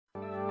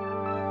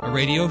a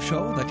radio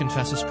show that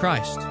confesses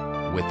Christ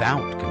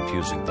without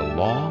confusing the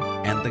law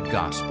and the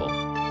gospel.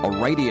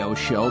 A radio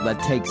show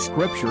that takes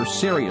Scripture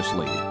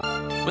seriously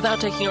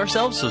without taking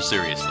ourselves so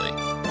seriously.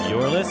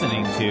 You're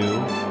listening to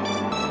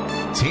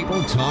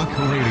Table Talk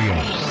Radio.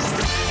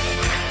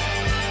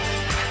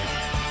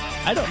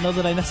 I don't know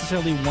that I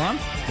necessarily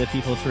want the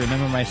people to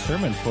remember my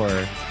sermon for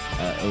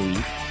a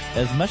week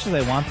as much as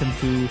I want them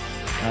to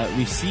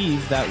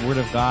receive that Word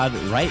of God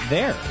right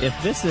there. If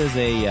this is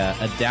a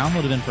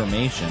download of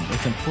information,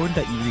 it's important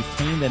that you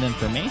retain that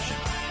information.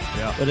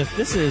 Yeah. But if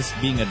this is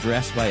being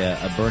addressed by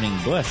a burning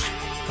bush,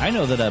 I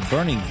know that a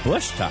burning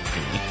bush talked to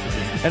me.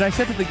 And I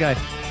said to the guy,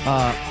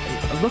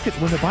 look at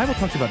when the Bible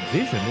talks about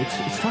vision,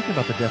 it's talking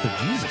about the death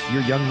of Jesus.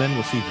 Your young men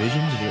will see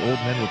visions and your old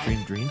men will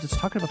dream dreams. It's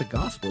talking about the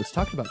gospel. It's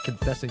talking about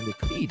confessing the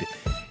creed.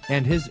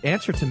 And his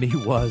answer to me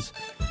was,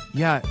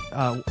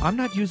 I'm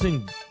not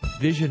using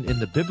vision in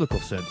the biblical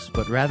sense,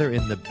 but rather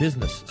in the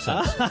business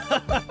sense.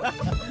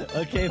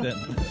 Okay, then.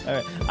 All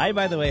right. I,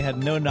 by the way,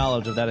 had no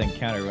knowledge of that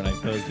encounter when I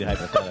posed the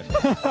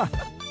hypothetical.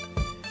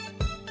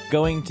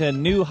 Going to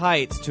new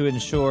heights to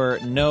ensure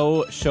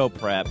no show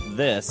prep.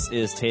 This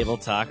is Table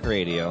Talk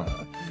Radio.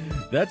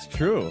 That's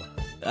true.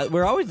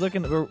 We're always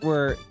looking.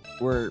 We're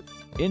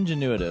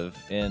ingenuitive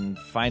in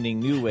finding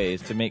new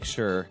ways to make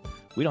sure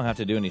we don't have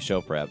to do any show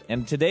prep.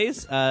 And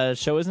today's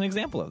show is an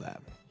example of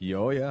that.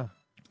 Oh, yeah.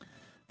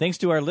 Thanks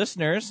to our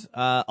listeners,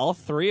 all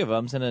three of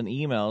them sent in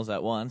emails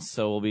at once,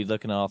 so we'll be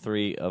looking at all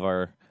three of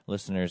our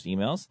listeners'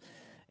 emails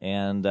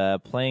and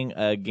playing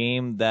a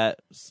game that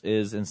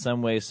is in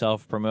some way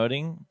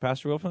self-promoting.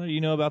 Pastor Wolfman, do you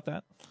know about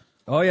that?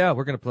 Oh, yeah,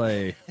 we're going to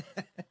play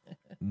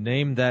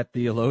Name That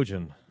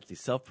Theologian. Is he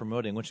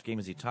self-promoting? Which game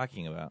is he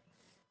talking about?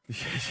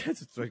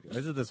 It's like,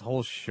 is it this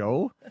whole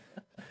show?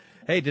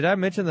 Hey, did I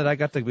mention that I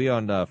got to be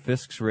on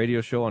Fisk's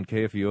radio show on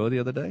KFUO the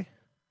other day?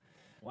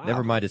 Wow.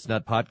 Never mind, it's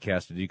not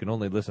podcasted. You can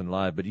only listen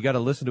live, but you got to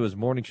listen to his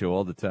morning show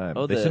all the time.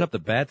 Oh, they sent up the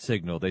bat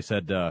signal. They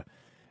said,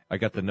 I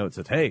got the note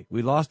that said, hey,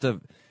 we lost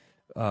our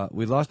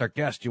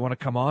guest. Do you want to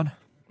come on?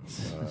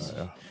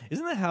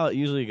 Isn't that how it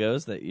usually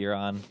goes, that you're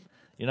on?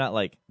 You're not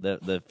like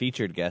the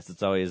featured guest.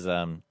 It's always,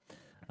 man,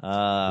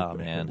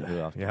 who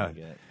else can I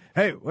get?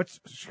 Hey,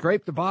 let's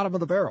scrape the bottom of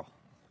the barrel.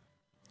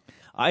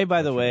 I,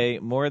 by the way,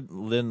 more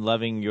than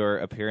loving your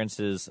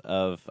appearances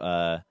of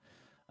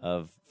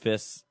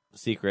Fisk's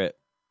secret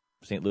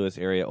St. Louis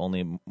area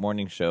only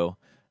morning show,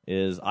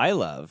 is I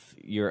love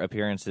your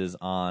appearances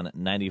on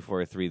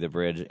 94.3 The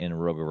Bridge in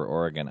Rogue River,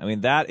 Oregon. I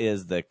mean, that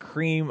is the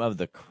cream of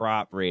the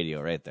crop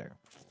radio right there.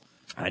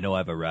 I know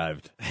I've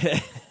arrived.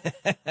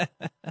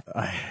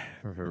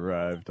 I've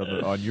arrived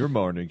on your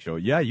morning show.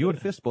 Yeah, you and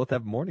Fisk both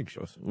have morning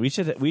shows. We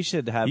should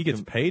have. He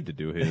gets paid to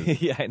do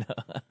his. Yeah, I know.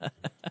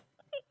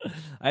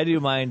 I do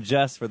mine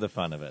just for the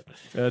fun of it.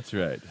 That's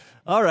right.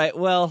 All right.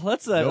 Well,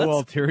 let's. No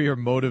ulterior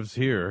motives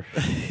here.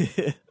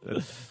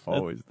 That's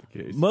always the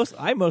case.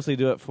 I mostly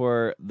do it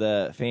for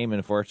the fame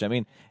and fortune. I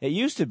mean, it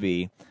used to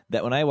be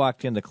that when I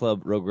walked into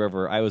Club Rogue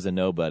River, I was a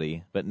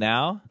nobody. But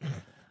now,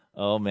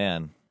 oh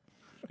man,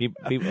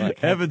 people like,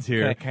 Heaven's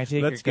here. Can I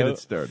take Let's your get coat? it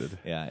started.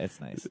 Yeah,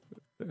 it's nice.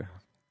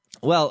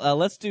 Well,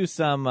 let's do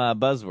some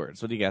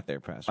buzzwords. What do you got there,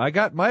 Pastor? I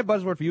got my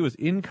buzzword for you is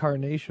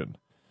incarnation.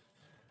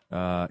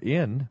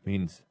 In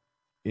means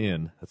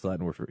in. That's the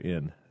Latin word for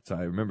in. So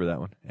I remember that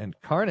one. And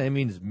carne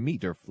means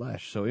meat or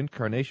flesh. So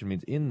incarnation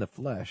means in the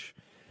flesh.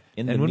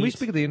 And when we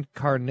speak of the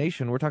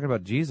incarnation, we're talking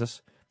about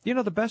Jesus. You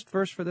know the best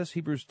verse for this?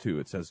 Hebrews 2.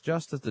 It says,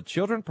 just as the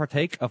children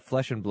partake of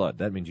flesh and blood.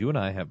 That means you and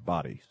I have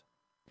bodies.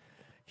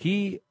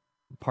 He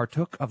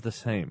partook of the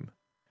same,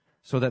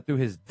 so that through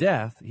his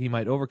death he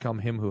might overcome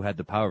him who had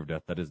the power of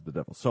death, that is the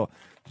devil. So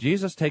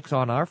Jesus takes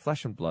on our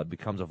flesh and blood,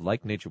 becomes of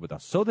like nature with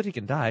us, so that he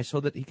can die, so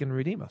that he can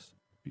redeem us.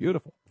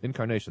 Beautiful.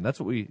 Incarnation. That's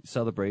what we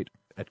celebrate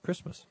at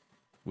Christmas,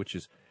 which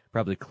is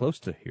probably close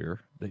to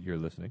here that you're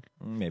listening.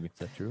 Maybe. Is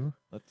that true?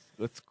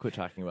 Let's quit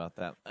talking about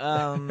that.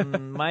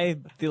 My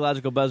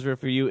theological buzzword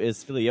for you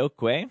is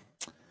filioque.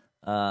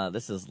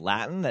 This is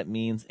Latin that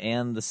means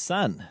 "and the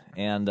Son."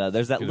 And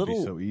there's that little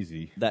be so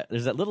easy.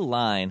 There's that little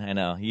line. I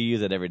know you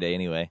use it every day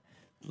anyway.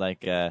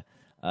 Like,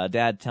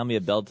 Dad, tell me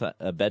a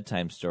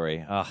bedtime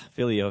story.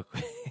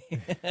 Filioque.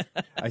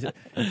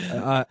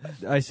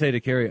 I say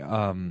to Carrie,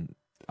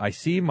 I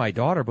see my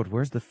daughter, but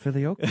where's the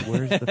filioque?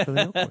 Where's the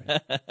filioque?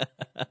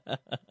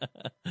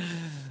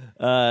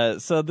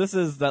 So this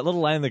is that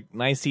little line in the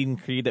Nicene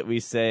Creed that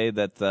we say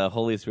that the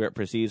Holy Spirit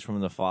proceeds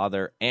from the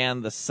Father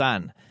and the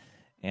Son.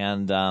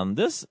 And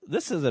this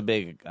is a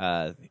big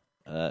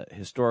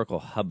historical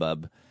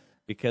hubbub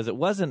because it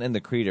wasn't in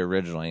the Creed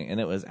originally, and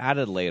it was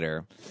added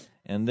later.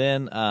 And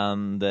then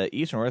the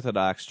Eastern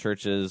Orthodox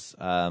churches,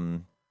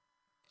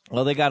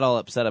 they got all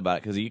upset about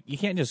it because you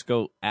can't just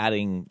go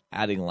adding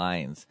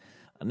lines.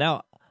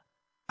 Now,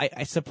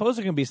 I suppose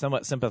it can be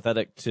somewhat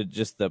sympathetic to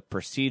just the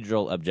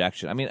procedural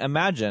objection. I mean,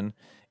 imagine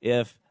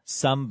if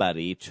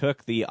somebody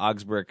took the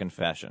Augsburg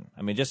Confession.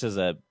 I mean, just as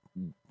a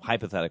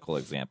hypothetical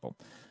example.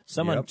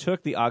 Someone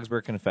took the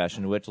Augsburg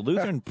Confession, which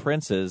Lutheran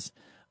princes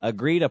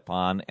agreed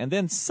upon, and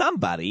then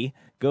somebody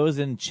goes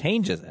and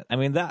changes it. I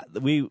mean, that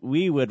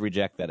we would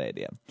reject that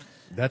idea.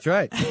 That's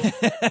right.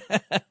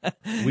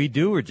 We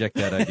do reject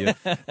that idea.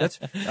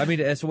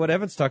 So what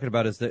Evan's talking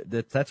about is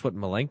that's what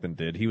Melanchthon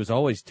did. He was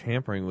always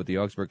tampering with the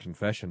Augsburg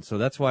Confession. So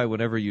that's why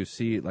whenever you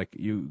see, like,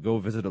 you go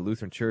visit a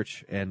Lutheran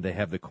church and they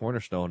have the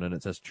cornerstone and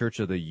it says Church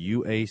of the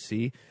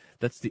UAC,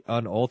 that's the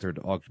unaltered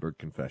Augsburg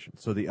Confession.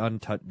 So the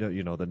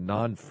the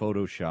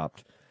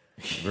non-photoshopped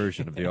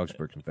version of the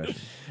Augsburg Confession.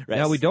 Right.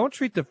 Now, we don't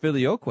treat the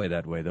Filioque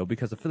that way, though,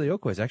 because the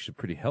Filioque is actually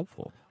pretty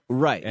helpful.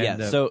 Right. And,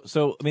 yeah.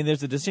 So I mean,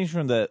 there's a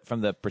distinction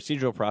from the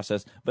procedural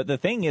process, but the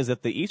thing is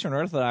that the Eastern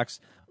Orthodox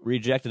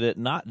rejected it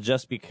not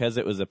just because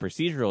it was a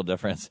procedural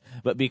difference,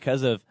 but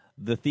because of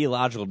the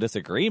theological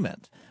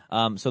disagreement.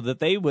 So that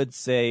they would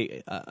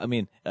say,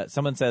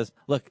 someone says,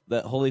 "Look,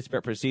 the Holy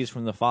Spirit proceeds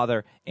from the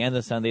Father and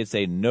the Son." They'd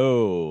say,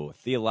 "No,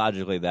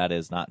 theologically that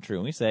is not true."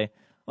 And we say,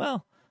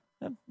 "Well,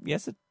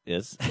 yes, it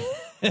is.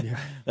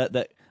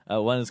 that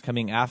one is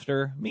coming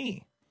after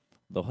me,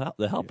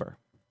 the Helper."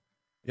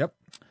 Yep.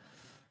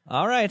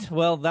 All right.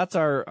 Well, that's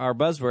our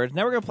buzzword.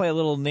 Now we're going to play a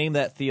little Name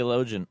That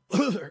Theologian.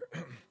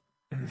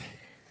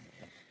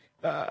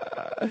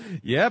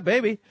 Yeah,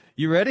 baby.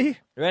 You ready?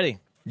 Ready?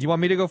 You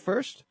want me to go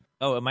first?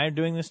 Oh, am I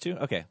doing this too?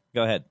 Okay,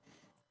 go ahead.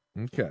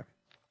 Okay.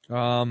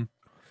 Of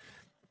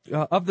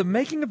the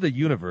making of the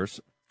universe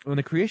and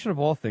the creation of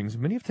all things,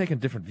 many have taken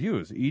different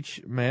views.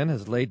 Each man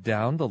has laid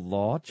down the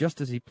law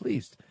just as he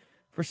pleased.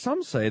 For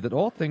some say that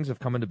all things have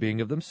come into being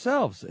of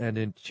themselves, and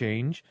in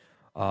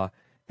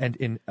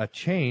a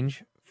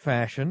change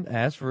fashion,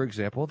 as, for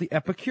example, the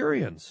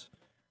Epicureans,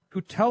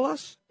 who tell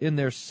us in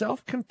their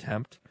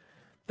self-contempt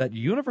that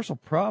universal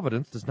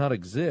providence does not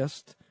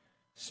exist,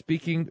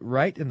 speaking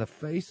right in the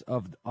face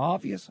of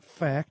obvious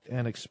fact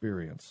and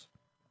experience.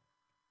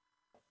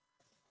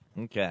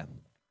 Okay.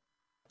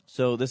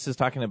 So this is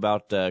talking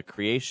about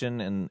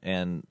creation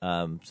and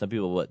some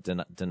people,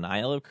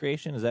 denial of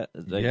creation? Is that?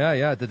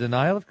 Yeah, the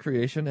denial of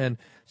creation. And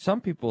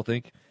some people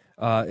think,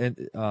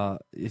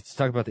 it's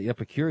talking about the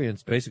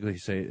Epicureans, basically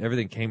say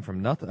everything came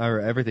from nothing, or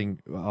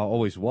everything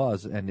always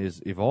was and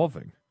is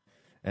evolving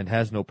and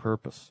has no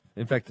purpose.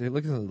 In fact,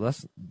 look at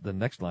the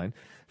next line.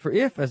 For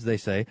if, as they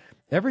say,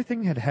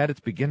 everything had its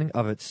beginning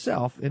of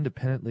itself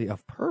independently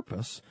of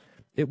purpose,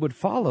 it would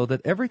follow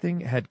that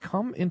everything had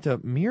come into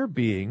mere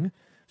being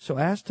so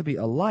as to be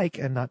alike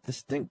and not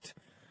distinct.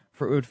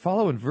 For it would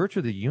follow in virtue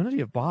of the unity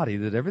of body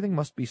that everything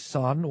must be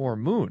sun or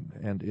moon,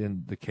 and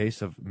in the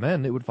case of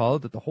men it would follow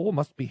that the whole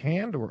must be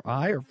hand or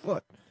eye or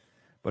foot.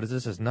 But as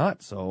this is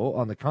not so,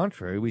 on the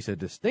contrary, we say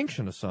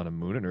distinction of sun and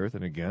moon and earth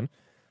and again,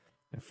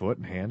 and foot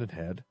and hand and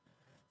head.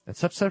 And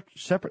such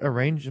separate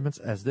arrangements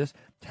as this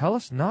tell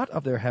us not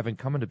of their having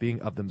come into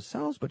being of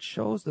themselves, but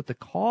shows that the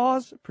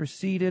cause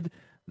preceded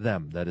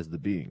them, that is the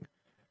being,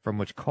 from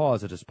which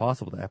cause it is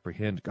possible to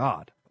apprehend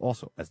God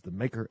also as the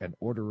maker and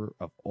orderer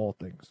of all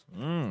things.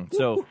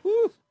 So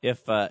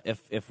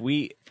if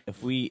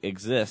we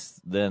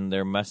exist, then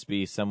there must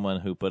be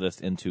someone who put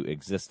us into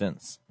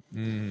existence.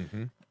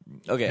 Mm-hmm.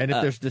 Okay. And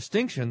if there's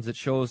distinctions, it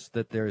shows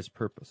that there is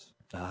purpose.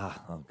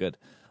 Good.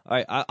 All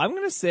right, I'm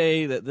going to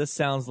say that this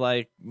sounds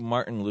like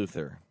Martin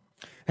Luther.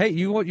 Hey,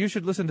 you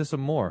should listen to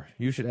some more.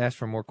 You should ask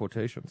for more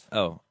quotations.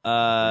 Oh,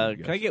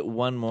 can I get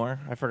one more?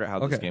 I forgot how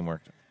this game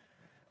worked.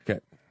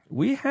 Okay.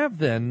 We have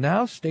then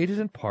now stated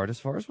in part, as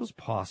far as was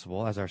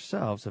possible, as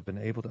ourselves have been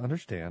able to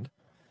understand,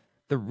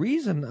 the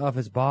reason of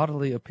his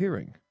bodily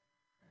appearing,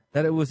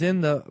 that it was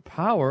in the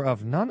power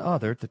of none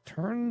other to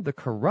turn the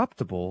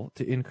corruptible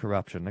to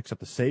incorruption, except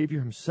the Savior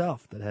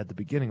himself, that had the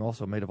beginning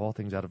also made of all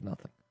things out of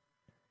nothing.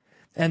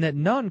 And that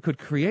none could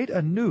create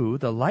anew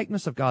the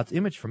likeness of God's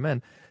image for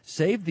men,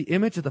 save the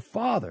image of the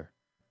Father,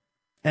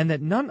 and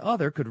that none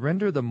other could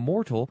render the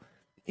mortal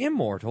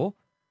immortal,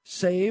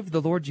 save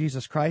the Lord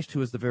Jesus Christ,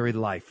 who is the very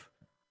life,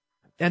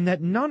 and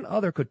that none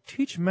other could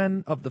teach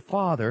men of the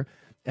Father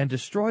and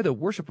destroy the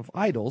worship of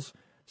idols,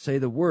 say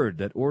the Word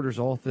that orders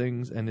all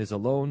things and is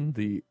alone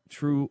the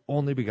true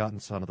only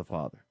begotten Son of the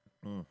Father.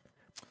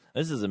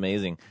 This is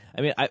amazing.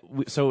 I mean,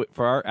 so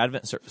for our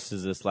Advent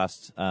services this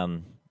last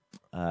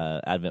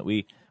Advent,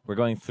 we're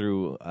going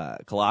through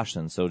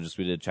Colossians. So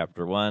we did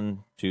chapter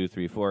 1, 2,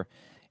 3, 4.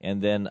 And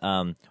then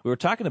we were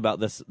talking about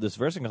this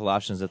verse in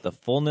Colossians, that the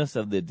fullness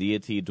of the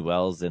deity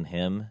dwells in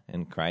him,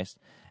 in Christ.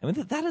 I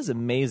mean, that is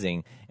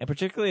amazing. And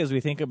particularly as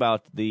we think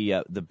about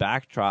the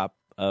backdrop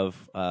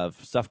of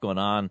stuff going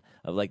on,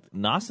 of like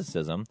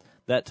Gnosticism,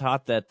 that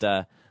taught that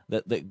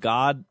that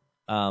God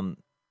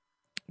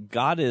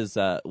is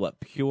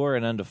pure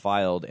and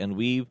undefiled,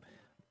 and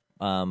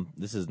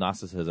this is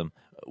Gnosticism.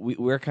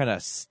 We're kind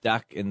of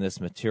stuck in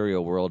this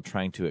material world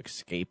trying to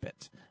escape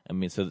it. I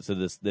mean, so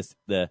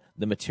the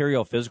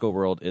material physical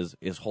world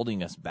is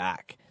holding us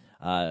back.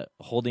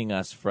 holding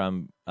us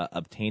from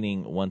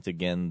obtaining once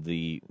again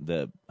the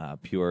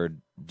pure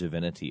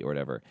divinity or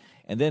whatever.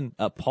 And then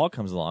Paul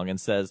comes along and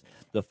says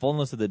the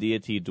fullness of the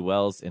deity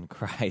dwells in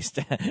Christ.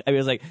 I mean,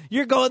 it's like,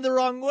 you're going the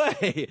wrong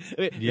way.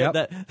 I mean, Yep.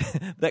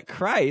 that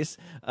Christ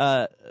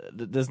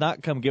does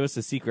not come give us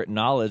a secret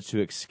knowledge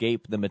to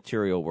escape the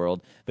material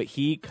world, but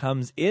he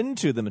comes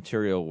into the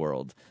material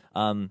world.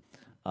 I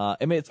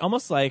mean, it's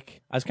almost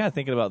like, I was kind of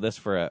thinking about this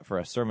for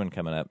a sermon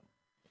coming up.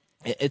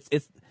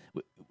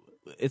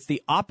 It's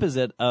the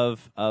opposite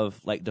of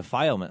like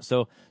defilement.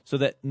 So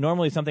that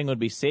normally something would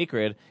be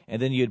sacred,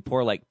 and then you'd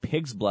pour like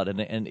pig's blood in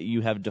it, and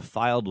you have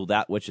defiled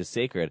that which is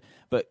sacred.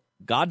 But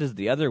God does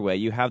the other way.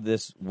 You have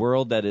this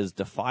world that is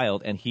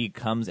defiled, and he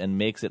comes and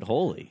makes it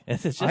holy.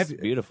 It's just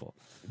beautiful.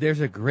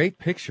 There's a great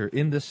picture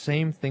in the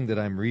same thing that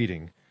I'm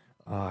reading.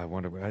 I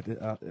wonder where I did.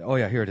 Oh,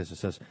 yeah, here it is. It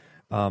says,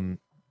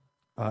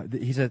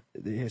 he said,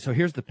 so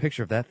here's the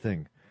picture of that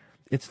thing.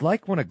 It's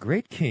like when a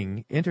great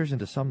king enters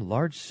into some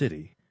large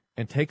city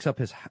and takes up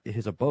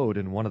his abode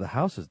in one of the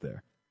houses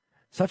there.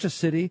 Such a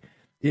city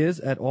is,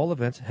 at all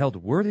events, held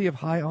worthy of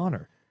high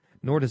honor,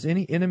 nor does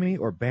any enemy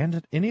or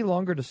bandit any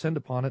longer descend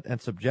upon it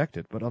and subject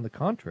it, but on the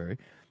contrary,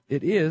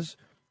 it is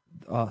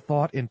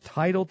thought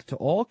entitled to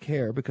all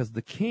care because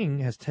the king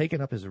has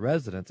taken up his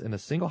residence in a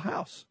single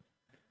house.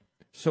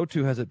 So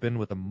too has it been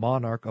with the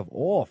monarch of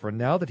all, for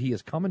now that he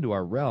has come into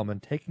our realm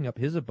and taking up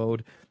his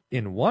abode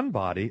in one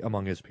body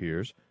among his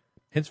peers,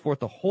 henceforth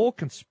the whole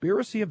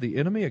conspiracy of the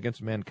enemy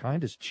against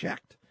mankind is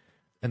checked,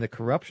 and the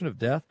corruption of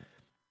death,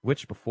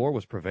 which before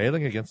was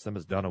prevailing against them,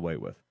 is done away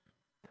with.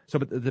 So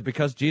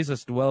because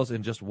Jesus dwells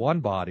in just one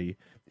body,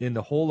 in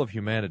the whole of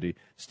humanity,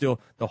 still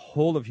the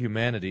whole of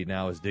humanity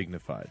now is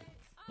dignified.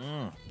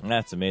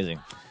 That's amazing.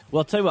 Well,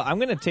 I'll tell you what, I'm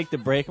going to take the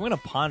break. I'm going to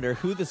ponder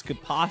who this could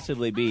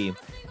possibly be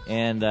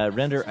and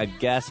render a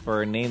guess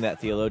for Name That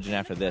Theologian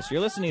after this.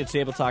 You're listening to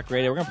Table Talk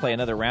Radio. We're going to play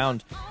another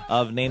round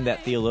of Name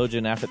That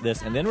Theologian after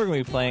this, and then we're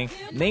going to be playing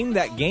Name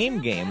That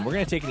Game. We're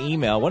going to take an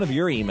email, one of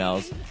your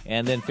emails,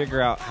 and then figure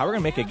out how we're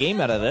going to make a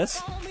game out of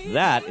this.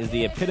 That is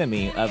the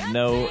epitome of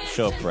no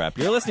show prep.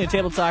 You're listening to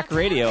Table Talk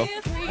Radio,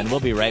 and we'll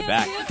be right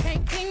back.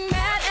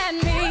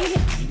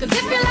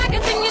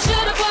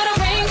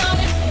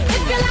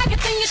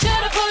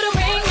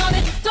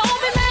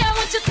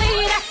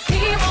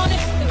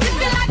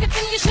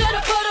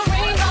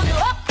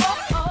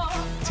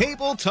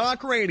 Table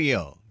Talk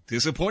Radio.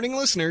 Disappointing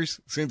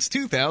listeners since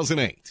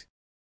 2008.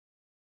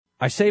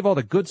 I save all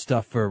the good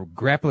stuff for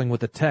Grappling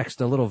with the Text,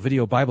 a little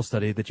video Bible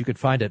study that you can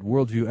find at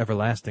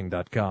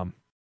worldvieweverlasting.com.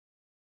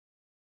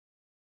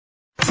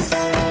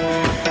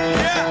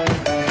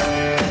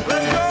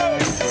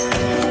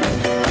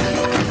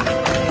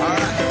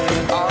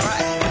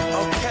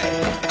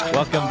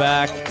 Welcome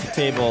back to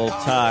Table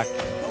Talk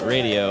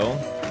Radio,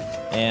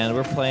 and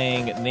we're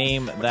playing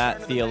Name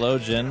That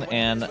Theologian,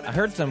 and I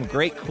heard some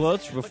great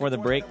quotes before the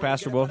break,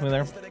 Pastor Wolfman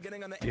there.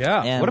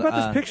 Yeah. And, what about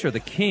this picture?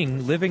 The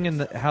king living in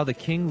how the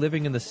king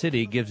living in the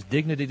city gives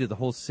dignity to the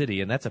whole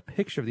city, and that's a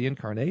picture of the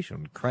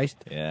incarnation.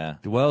 Christ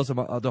dwells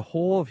among the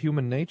whole of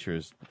human nature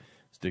is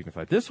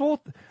dignified. This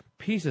whole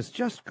piece is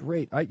just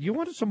great. You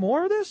wanted some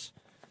more of this?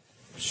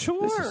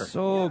 Sure. This is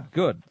so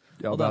good.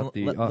 Hold on.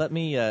 Let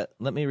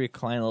me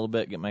recline a little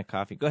bit, get my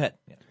coffee. Go ahead.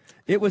 Yeah.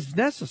 It was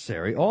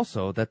necessary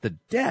also that the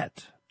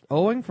debt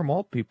owing from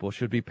all people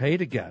should be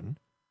paid again,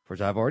 for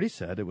as I've already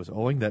said, it was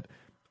owing that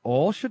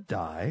all should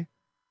die,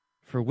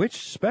 for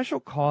which special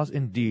cause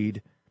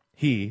indeed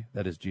he,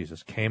 that is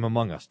Jesus, came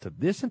among us to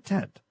this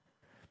intent.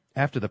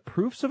 After the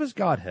proofs of his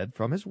Godhead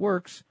from his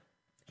works,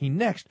 he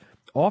next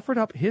offered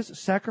up his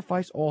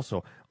sacrifice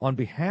also on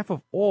behalf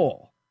of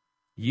all,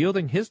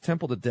 yielding his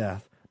temple to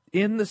death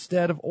in the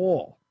stead of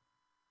all,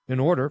 in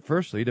order,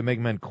 firstly, to make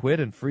men quit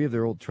and free of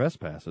their old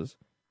trespasses,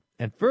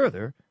 and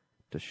further,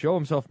 to show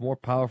himself more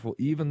powerful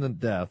even than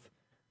death,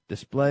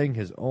 displaying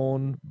his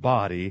own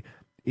body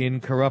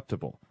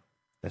incorruptible,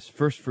 as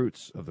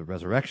firstfruits of the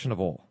resurrection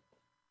of all.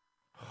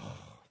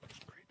 That's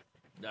great.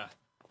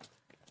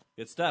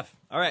 Good stuff.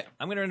 All right,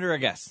 I'm going to render a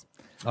guess.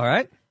 All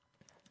right.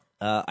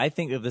 I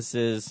think that this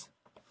is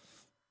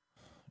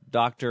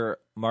Dr.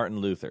 Martin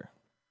Luther.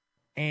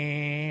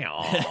 You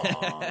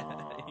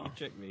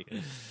tricked me.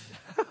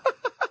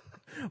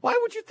 Why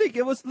would you think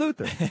it was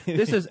Luther?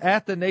 This is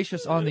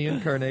Athanasius on the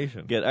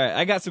Incarnation. Good. All right,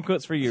 I got some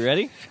quotes for you.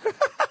 Ready?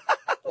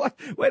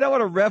 Wait, I want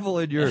to revel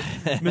in your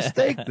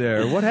mistake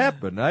there. What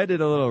happened? I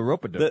did a little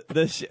rope-a-dope.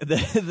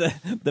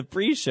 The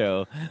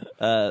pre-show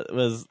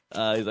was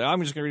he's like,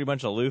 I'm just going to read a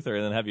bunch of Luther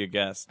and then have you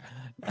guess.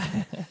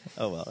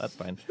 Oh, well, that's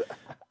fine.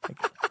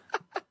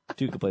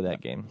 Two can play that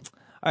game.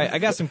 All right, I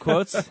got some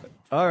quotes.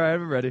 All right,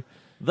 I'm ready.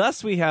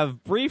 Thus we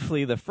have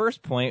briefly the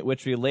first point,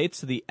 which relates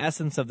to the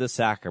essence of the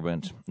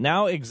sacrament.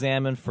 Now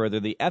examine further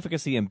the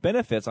efficacy and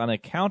benefits on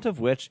account of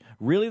which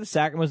really the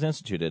sacrament was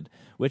instituted,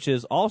 which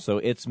is also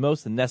its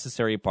most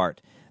necessary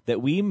part,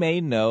 that we may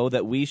know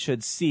that we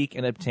should seek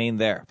and obtain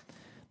there.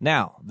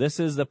 Now, this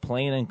is the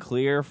plain and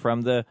clear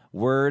from the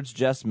words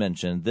just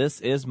mentioned.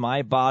 This is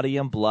my body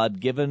and blood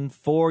given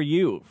for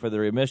you for the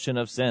remission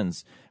of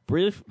sins.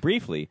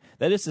 briefly,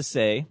 that is to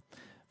say,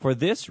 for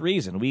this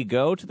reason we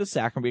go to the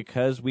sacrament,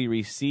 because we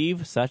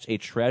receive such a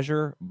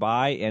treasure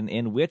by and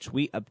in which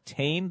we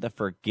obtain the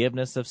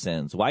forgiveness of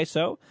sins. Why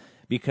so?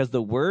 Because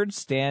the words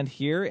stand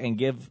here and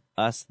give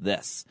us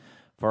this.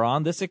 For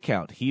on this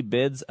account he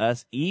bids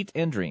us eat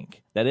and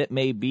drink, that it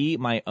may be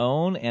my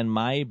own and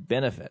my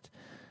benefit,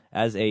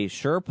 as a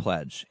sure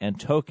pledge and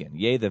token,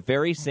 yea, the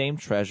very same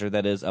treasure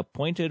that is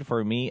appointed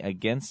for me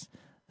against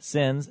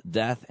sins,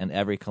 death, and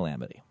every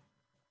calamity.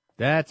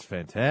 That's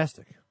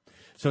fantastic.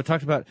 So it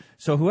talked about,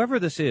 so whoever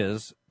this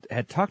is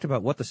had talked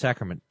about what the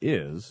sacrament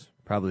is,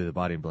 probably the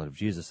body and blood of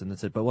Jesus, and then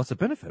said, but what's the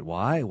benefit?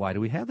 Why do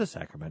we have the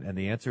sacrament? And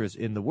the answer is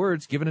in the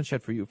words, given and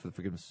shed for you for the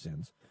forgiveness of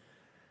sins.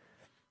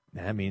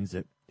 And that means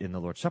that in the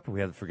Lord's Supper we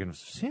have the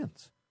forgiveness of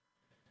sins.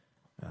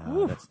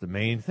 That's the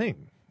main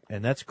thing.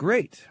 And that's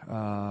great.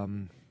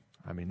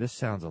 I mean, this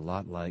sounds a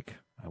lot like,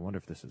 I wonder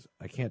if this is,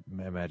 I can't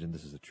imagine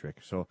this is a trick.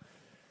 So,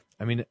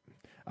 I mean,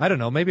 I don't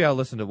know. Maybe I'll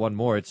listen to one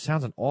more. It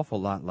sounds an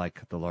awful lot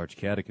like the Large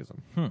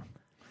Catechism.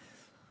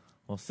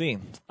 We'll see.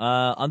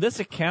 On this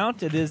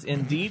account, it is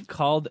indeed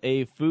called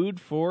a food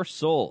for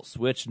souls,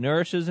 which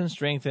nourishes and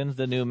strengthens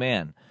the new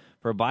man.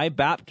 For by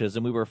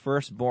baptism we were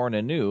first born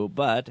anew,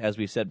 but, as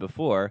we said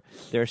before,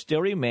 there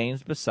still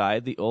remains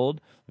beside the old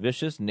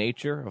vicious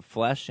nature of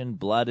flesh and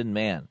blood in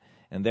man.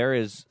 And there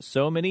is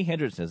so many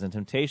hindrances and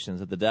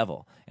temptations of the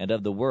devil and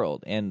of the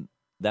world, and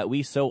that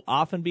we so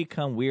often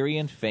become weary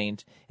and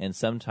faint, and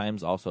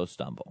sometimes also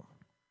stumble.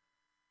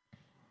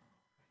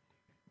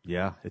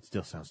 Yeah, it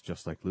still sounds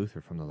just like Luther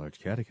from the Large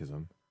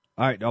Catechism.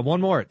 All right, one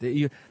more.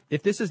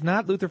 If this is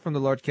not Luther from the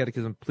Large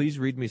Catechism, please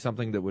read me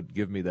something that would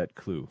give me that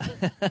clue.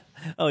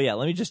 Oh, yeah,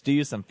 let me just do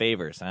you some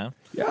favors, huh?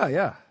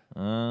 Yeah.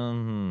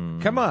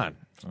 Come on.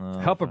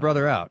 Help a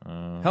brother out.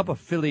 Help a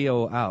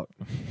filio out.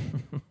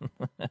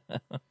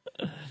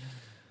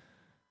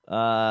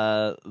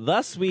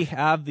 Thus we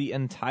have the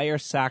entire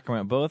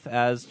sacrament, both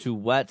as to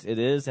what it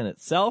is in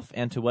itself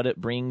and to what it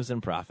brings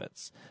and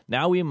profits.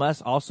 Now we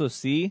must also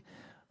see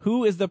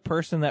who is the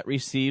person that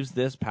receives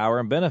this power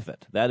and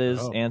benefit. That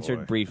is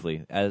answered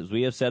briefly, as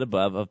we have said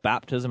above, of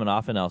baptism and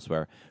often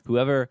elsewhere.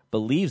 Whoever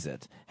believes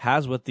it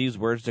has what these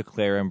words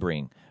declare and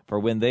bring.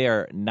 For when they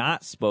are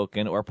not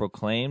spoken or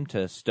proclaimed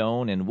to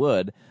stone and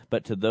wood,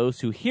 but to those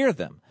who hear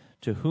them,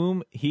 to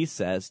whom he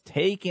says,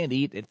 take and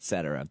eat,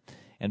 etc.,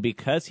 and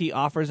because he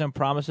offers and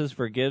promises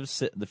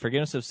the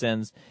forgiveness of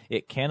sins,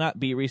 it cannot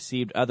be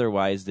received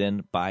otherwise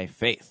than by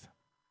faith.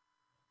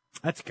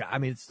 It's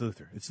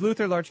Luther. It's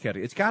Luther, Large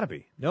Catechism. It's got to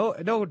be.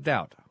 No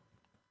doubt.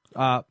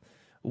 Who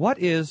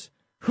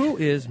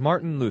is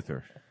Martin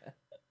Luther?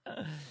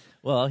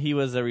 Well, he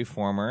was a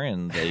reformer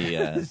in the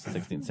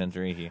 16th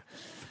century.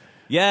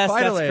 Yes,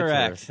 Final that's answer.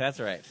 correct. That's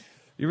right.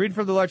 You're reading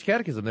from the Large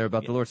Catechism there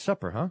about the Lord's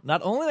Supper, huh?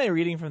 Not only am I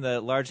reading from the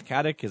Large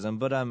Catechism,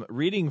 but I'm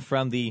reading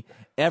from the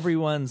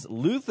Everyone's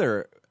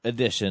Luther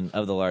edition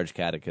of the Large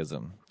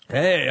Catechism.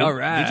 Hey, all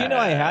right. Did you know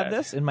I had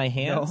this in my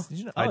hands? No, did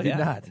you know? I did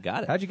not.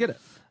 Got it. How'd you get it?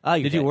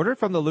 Did you order it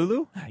from the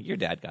Lulu? Your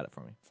dad got it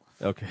for me.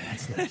 Okay.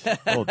 That's nice.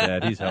 Old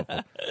Dad, he's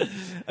helpful.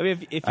 I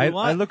mean, if you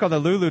want... I look on the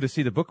Lulu to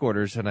see the book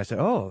orders, and I say,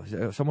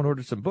 someone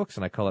ordered some books,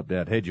 and I call up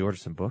Dad. Hey, did you order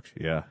some books?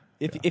 Yeah.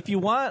 If you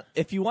want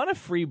a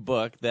free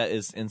book that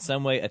is in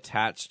some way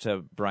attached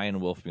to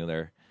Brian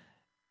Wolfmueller,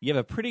 you have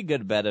a pretty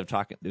good bet of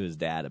talking to his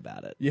dad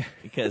about it. Yeah.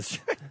 Because...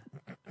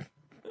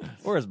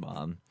 or his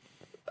mom.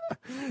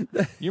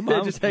 Your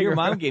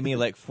mom gave me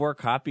like 4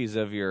 copies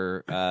of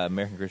your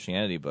American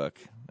Christianity book.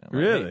 Like,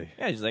 really? Hey.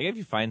 Yeah, she's like, if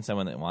you find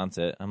someone that wants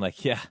it. I'm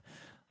like, yeah,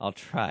 I'll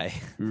try.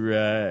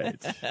 Right.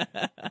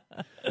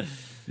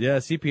 Yeah,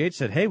 CPH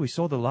said, hey, we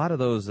sold a lot of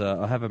those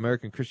Have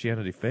American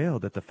Christianity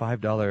Failed at the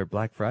 $5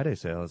 Black Friday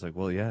sale. I was like,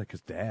 well, yeah,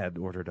 because Dad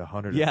ordered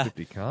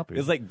 150 copies. It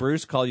was like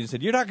Bruce called you and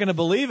said, you're not going to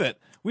believe it.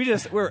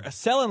 We're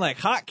selling like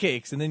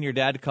hotcakes. And then your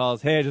dad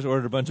calls, hey, I just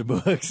ordered a bunch of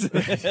books.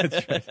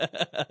 That's right.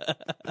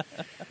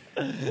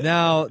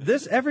 Now,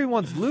 this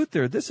Everyone's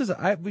Luther, this is,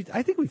 I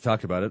think we've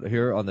talked about it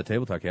here on the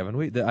Table Talk, haven't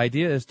we? The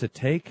idea is to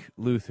take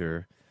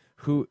Luther,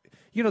 who,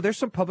 there's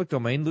some public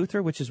domain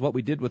Luther, which is what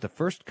we did with the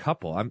first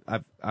couple.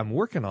 I'm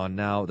working on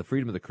now the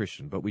Freedom of the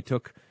Christian, but we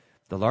took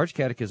the Large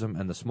Catechism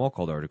and the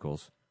Smalcald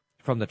articles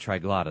from the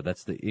Triglotta.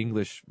 That's the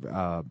English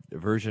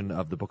version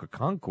of the Book of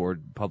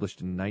Concord,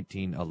 published in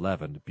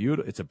 1911.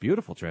 It's a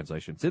beautiful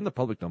translation. It's in the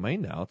public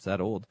domain now. It's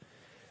that old.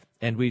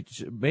 And we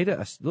made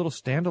a little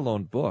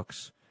standalone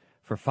books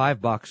for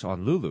 $5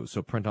 on Lulu.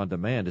 So print on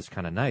demand is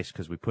kind of nice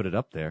because we put it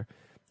up there,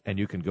 and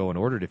you can go and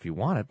order it if you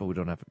want it, but we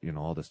don't have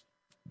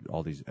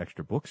all these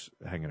extra books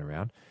hanging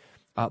around.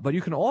 But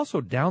you can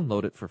also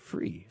download it for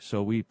free.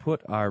 So we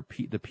put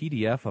the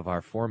PDF of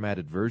our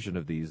formatted version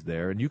of these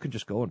there, and you can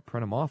just go and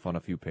print them off on a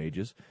few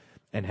pages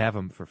and have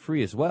them for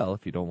free as well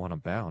if you don't want them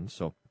bound.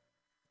 So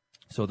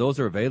those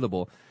are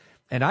available.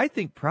 And I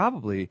think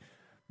probably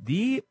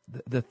the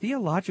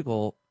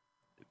theological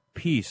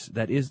piece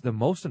that is the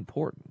most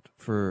important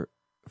for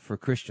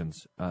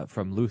Christians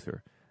from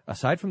Luther,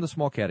 aside from the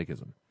Small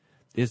Catechism,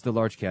 is the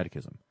Large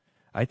Catechism.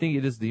 I think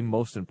it is the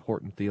most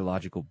important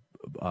theological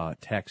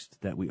text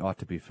that we ought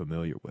to be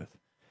familiar with.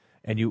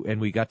 And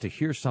we got to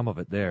hear some of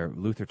it there.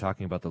 Luther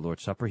talking about the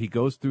Lord's Supper. He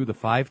goes through the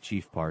 5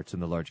 chief parts in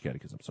the Large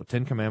Catechism. So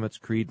 10 Commandments,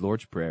 Creed,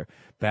 Lord's Prayer,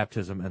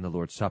 Baptism, and the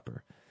Lord's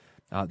Supper.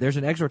 There's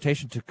an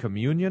exhortation to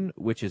communion,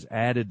 which is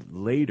added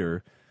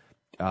later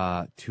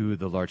to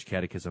the Large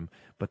Catechism,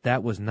 but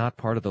that was not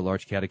part of the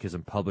Large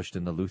Catechism published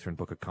in the Lutheran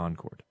Book of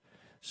Concord.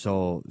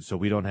 So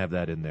we don't have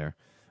that in there,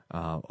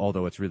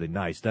 although it's really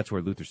nice. That's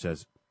where Luther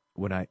says,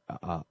 when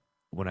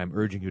I'm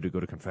urging you to go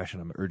to confession,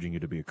 I'm urging you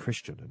to be a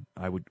Christian, and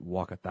I would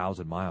walk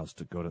 1,000 miles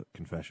to go to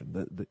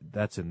confession.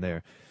 That's in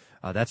there.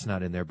 That's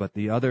not in there, but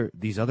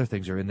these other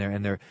things are in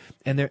there,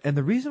 and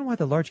the reason why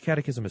the Large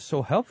Catechism is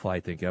so helpful, I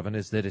think, Evan,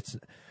 is that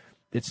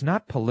it's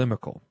not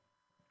polemical.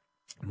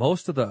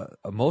 Most of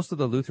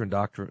the Lutheran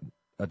doctrine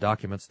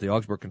documents, the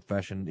Augsburg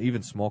Confession,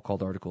 even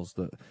Smalcald articles,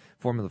 the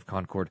Formula of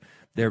Concord,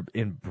 they're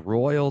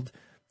embroiled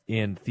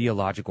in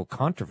theological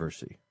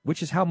controversy,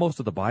 which is how most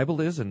of the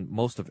Bible is and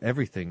most of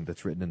everything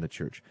that's written in the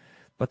church.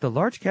 But the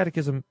Large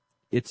Catechism,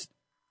 it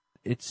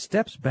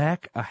steps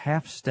back a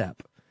half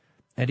step,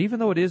 and even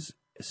though it is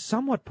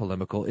somewhat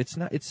polemical, it's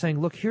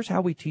saying, look, here's how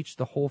we teach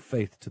the whole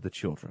faith to the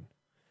children,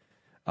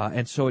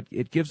 and so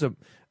it gives a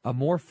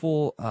more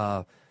full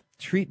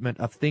treatment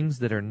of things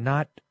that are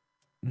not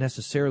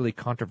necessarily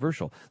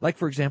controversial, like,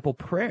 for example,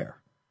 prayer.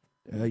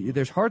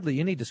 There's hardly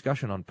any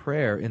discussion on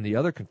prayer in the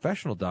other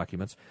confessional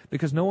documents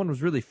because no one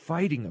was really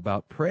fighting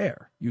about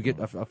prayer. You get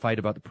a fight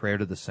about the prayer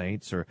to the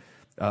saints or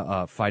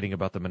fighting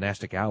about the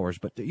monastic hours,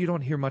 but you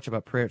don't hear much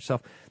about prayer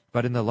itself.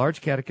 But in the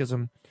Large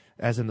Catechism,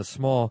 as in the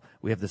Small,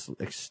 we have this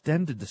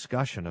extended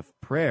discussion of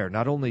prayer,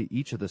 not only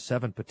each of the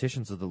 7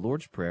 petitions of the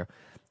Lord's Prayer,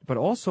 but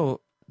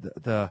also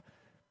the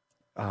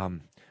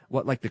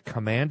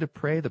command to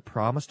pray, the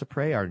promise to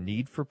pray, our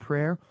need for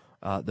prayer,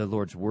 the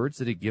Lord's words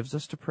that He gives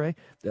us to pray.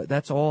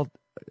 That's all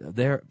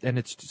there, and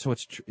it's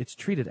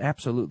treated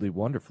absolutely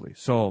wonderfully.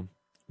 So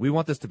we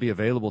want this to be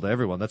available to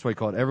everyone. That's why we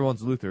call it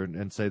Everyone's Luther,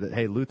 and say that,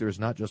 hey, Luther is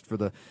not just for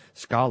the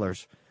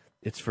scholars;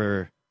 it's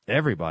for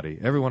everybody.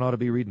 Everyone ought to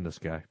be reading this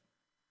guy.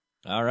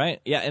 All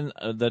right, yeah, and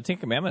the 10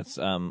 Commandments,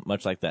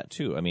 much like that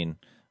too. I mean,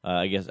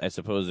 I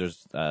suppose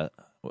there's there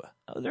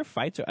are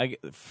fights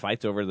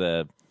over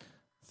the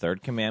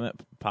 3rd commandment,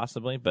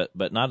 possibly, but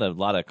not a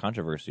lot of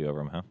controversy over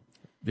them, huh?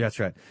 Yeah,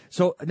 that's right.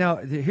 So now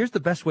here's the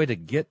best way to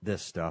get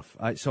this stuff.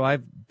 I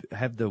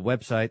have the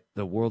website,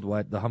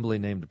 the humbly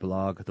named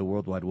blog, the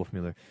Worldwide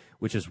Wolfmueller,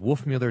 which is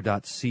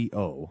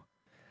wolfmueller.co,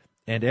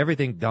 and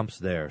everything dumps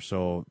there.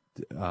 So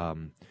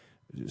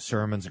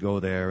sermons go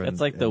there. It's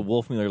like the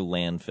Wolfmueller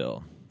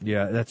landfill.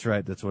 Yeah, that's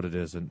right. That's what it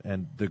is.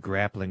 And the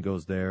grappling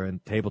goes there,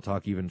 and Table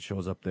Talk even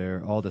shows up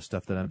there. All the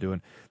stuff that I'm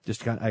doing,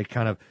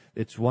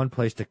 it's one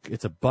place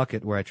it's a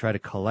bucket where I try to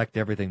collect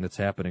everything that's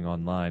happening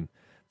online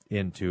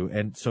into.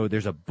 And so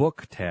there's a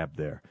book tab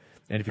there.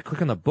 And if you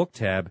click on the book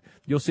tab,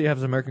 you'll see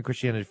Has American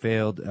Christianity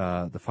Failed,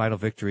 The Final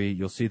Victory.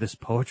 You'll see this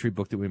poetry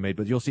book that we made,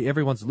 but you'll see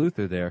Everyone's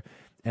Luther there,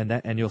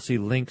 and you'll see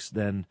links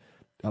then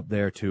up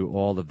there to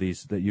all of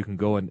these that you can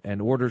go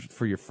and order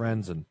for your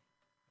friends and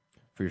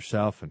for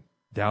yourself and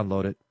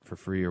download it for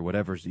free or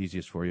whatever's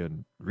easiest for you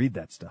and read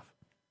that stuff.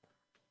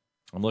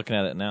 I'm looking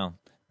at it now.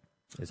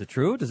 Is it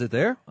true? Is it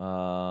there?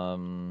 I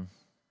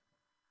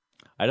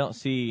don't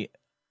see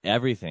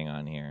everything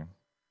on here.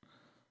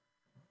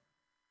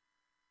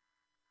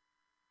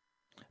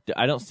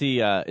 I don't see,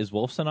 is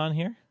Wolfson on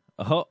here?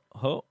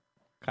 Oh,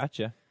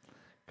 gotcha.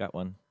 Got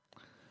one.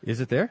 Is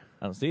it there?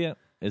 I don't see it.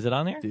 Is it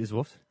on here? Is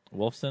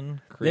Wolfson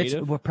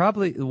Creative?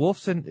 Probably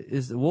Wolfson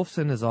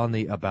is on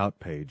the About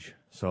page.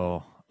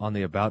 So on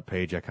the About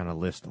page, I kind of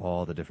list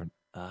all the different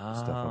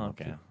stuff.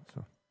 Okay.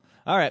 So.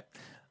 All right.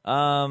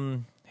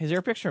 Is there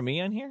a picture of me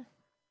on here?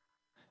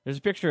 There's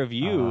a picture of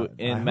you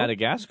in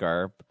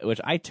Madagascar, which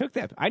I took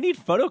that. I need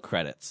photo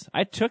credits.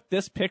 I took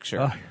this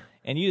picture,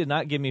 and you did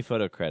not give me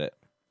photo credit.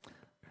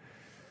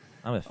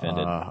 I'm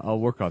offended. I'll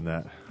work on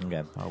that.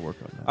 Okay. I'll work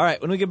on that. All right,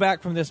 when we get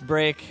back from this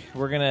break,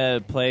 we're going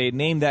to play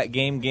Name That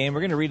Game. We're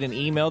going to read an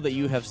email that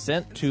you have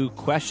sent to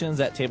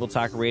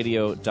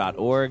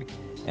questions@tabletalkradio.org,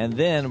 and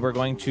then we're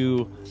going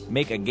to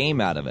make a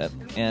game out of it.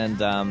 And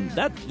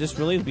that just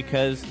really is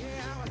because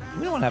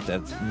we don't want to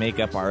have to make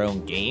up our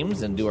own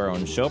games and do our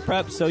own show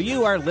prep. So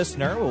you, our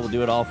listener, will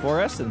do it all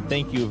for us, and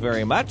thank you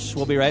very much.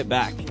 We'll be right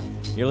back.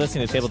 You're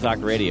listening to Table Talk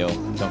Radio.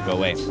 Don't go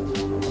away.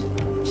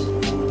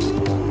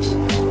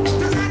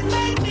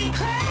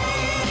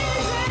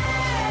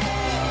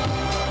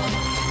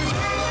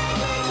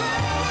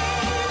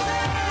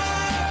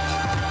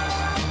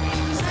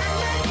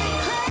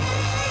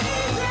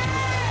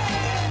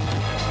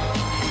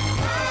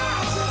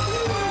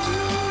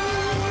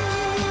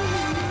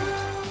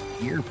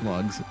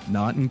 Earplugs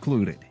not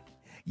included.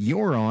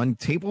 You're on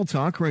Table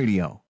Talk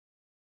Radio.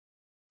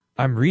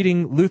 I'm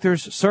reading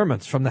Luther's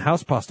sermons from the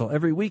House Postil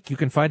every week. You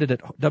can find it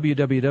at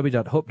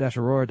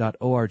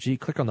www.hope-aurora.org.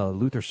 Click on the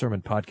Luther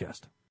Sermon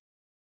Podcast.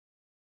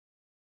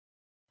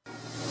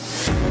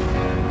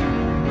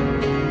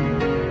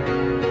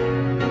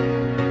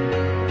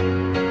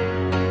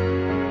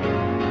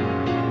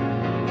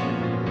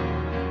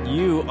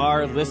 You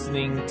are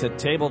listening to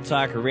Table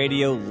Talk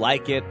Radio,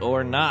 like it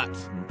or not.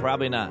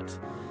 Probably not.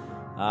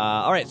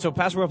 All right, so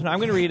Pastor Wilson, I'm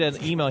going to read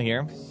an email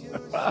here.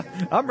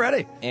 I'm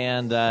ready.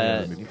 And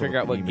me figure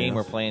out what game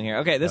we're playing here.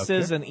 Okay, this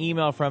is an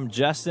email from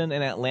Justin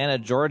in Atlanta,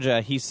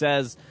 Georgia. He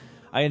says,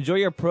 I enjoy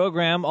your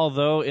program,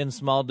 although in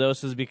small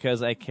doses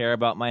because I care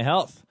about my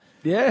health.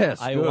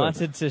 Yes, I good.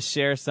 wanted to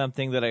share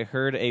something that I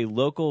heard a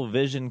local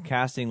vision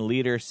casting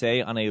leader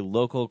say on a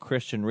local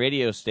Christian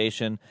radio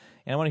station,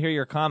 and I want to hear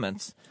your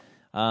comments.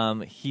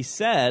 He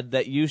said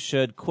that you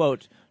should,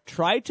 quote,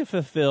 try to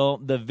fulfill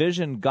the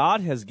vision God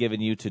has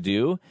given you to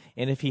do,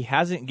 and if he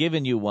hasn't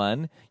given you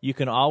one, you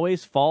can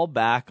always fall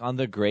back on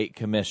the Great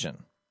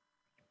Commission.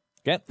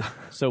 Okay,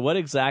 so what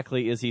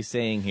exactly is he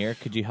saying here?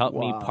 Could you help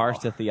me parse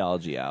the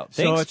theology out?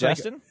 Thanks, so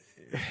Justin.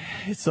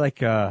 It's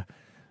like,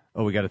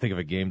 we got to think of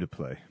a game to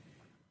play.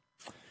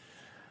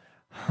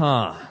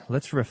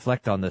 Let's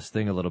reflect on this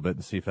thing a little bit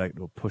and see if that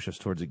will push us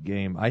towards a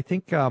game. I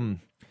think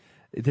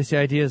this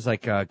idea is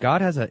like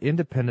God has an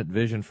independent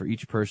vision for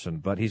each person,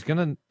 but he's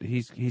kind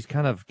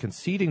of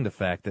conceding the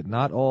fact that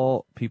not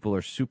all people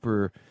are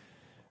super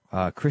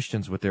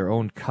Christians with their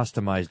own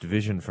customized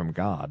vision from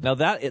God. Now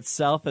that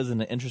itself is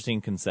an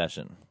interesting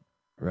concession,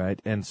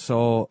 right? And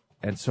so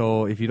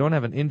if you don't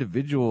have an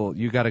individual,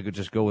 you got to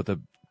just go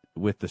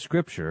with the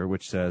Scripture,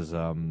 which says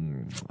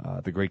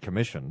the Great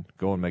Commission: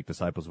 go and make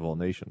disciples of all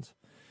nations.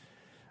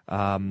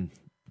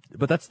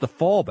 But that's the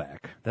fallback.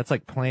 That's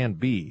like Plan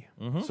B.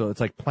 Mm-hmm. So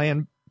it's like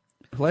Plan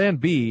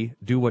B,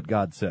 do what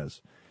God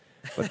says.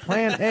 But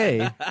Plan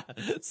A,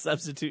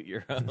 substitute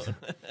your own.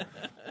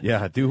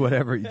 Yeah, do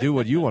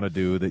what you want to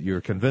do that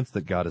you're convinced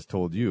that God has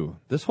told you.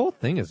 This whole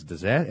thing is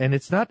disaster, and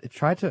it's not.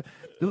 Try to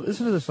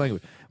listen to this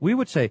language. We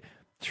would say,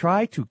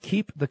 try to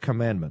keep the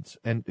commandments,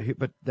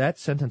 but that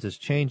sentence is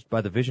changed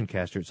by the vision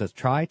caster. It says,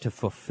 try to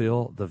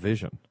fulfill the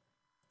vision.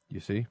 You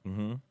see,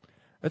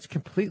 That's a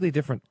completely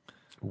different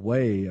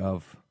way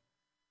of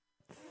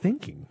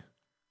thinking.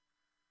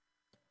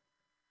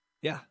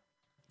 Yeah,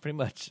 pretty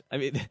much. I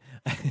mean,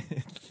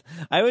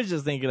 I was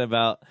just thinking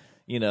about,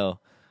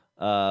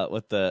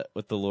 what the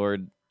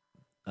Lord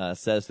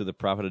says through the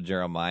prophet of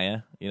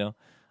Jeremiah.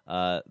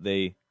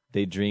 They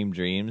dream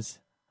dreams.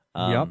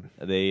 Yep.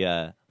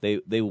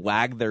 They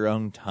wag their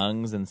own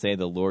tongues and say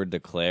the Lord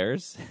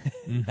declares.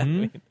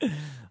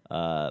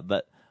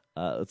 But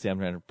let's see, I'm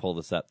trying to pull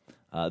this up.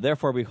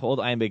 Therefore, behold,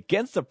 I am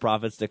against the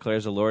prophets,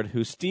 declares the Lord,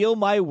 who steal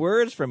my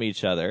words from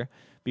each other.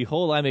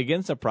 Behold, I am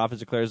against the prophets,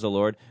 declares the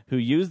Lord, who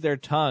use their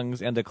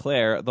tongues and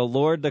declare, the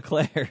Lord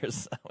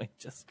declares.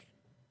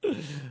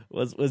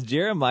 Was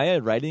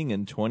Jeremiah writing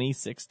in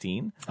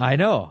 2016? I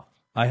know.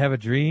 I have a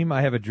dream,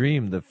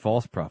 the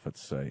false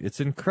prophets say. It's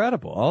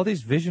incredible. All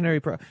these visionary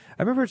I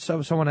remember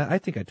someone, I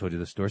think I told you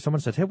this story. Someone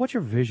said, hey, what's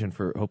your vision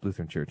for Hope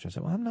Lutheran Church? I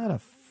said, well, I'm not a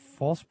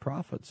false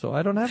prophet, so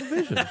I don't have a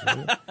vision.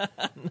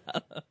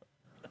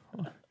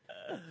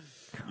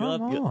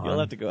 You'll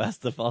have to go ask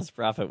the false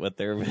prophet what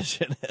their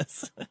vision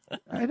is.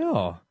 I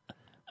know.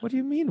 What do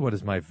you mean, what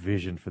is my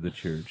vision for the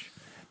church?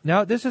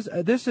 Now, there's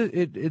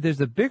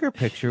the bigger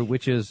picture,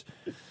 which is...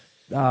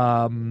 You're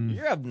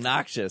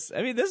obnoxious.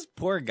 I mean, this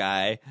poor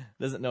guy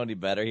doesn't know any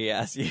better. He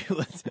asked you,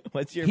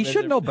 what's your He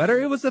vision should know better.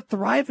 It was the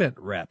Thrivent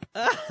rep,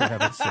 for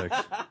heaven's sakes.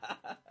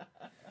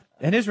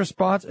 And his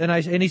response,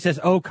 and he says,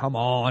 oh, come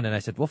on. And I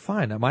said, well,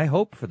 fine. My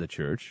hope for the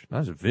church,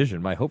 not as a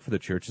vision, my hope for the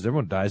church is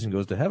everyone dies and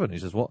goes to heaven. He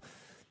says, well,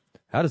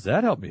 how does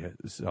that help me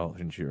sell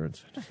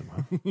insurance? I said,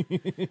 well,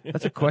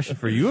 that's a question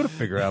for you to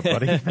figure out,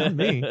 buddy, not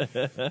me.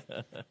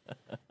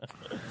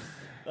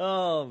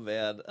 Oh,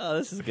 man. Oh,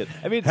 this is good.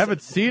 I mean,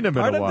 haven't seen him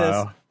in a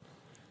while.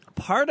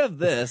 Part of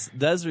this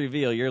does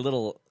reveal your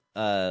little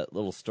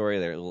story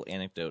there, little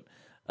anecdote,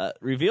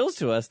 reveals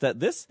to us that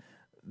this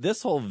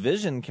whole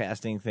vision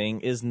casting thing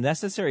is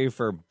necessary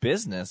for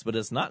business, but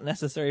it's not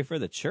necessary for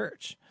the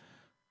church.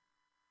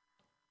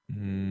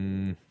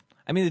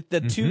 I mean,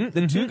 the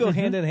two go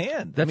hand in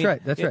hand. That's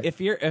right. That's right. If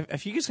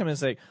you just come in and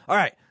say, "All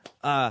right,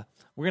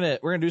 we're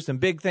gonna do some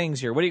big things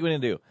here. What are you going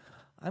to do?"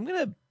 I'm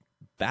going to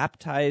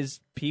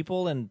baptize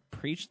people and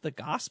preach the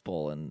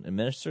gospel and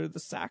administer the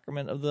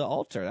sacrament of the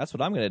altar. That's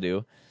what I'm going to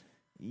do.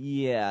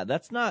 Yeah,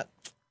 that's not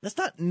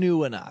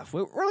new enough.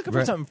 We're looking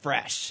for something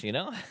fresh,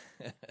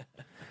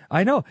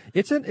 I know.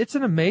 It's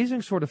an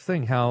amazing sort of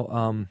thing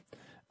how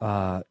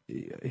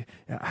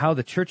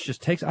the church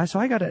just takes. So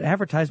I got an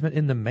advertisement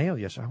in the mail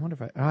yesterday. I wonder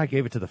if I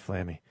gave it to the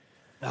Flammy.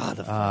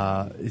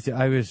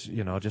 I was,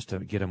 just to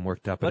get him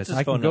worked up. What's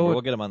his phone number?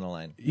 We'll get him on the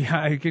line.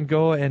 Yeah, I can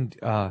go and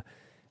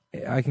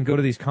I can go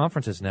to these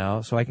conferences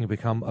now, so I can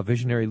become a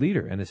visionary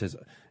leader. And it says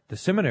the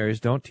seminaries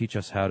don't teach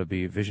us how to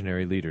be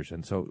visionary leaders,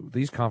 and so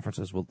these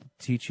conferences will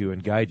teach you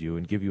and guide you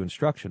and give you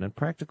instruction and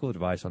practical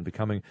advice on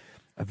becoming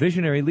a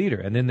visionary leader.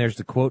 And then there's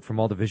the quote from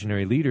all the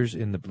visionary leaders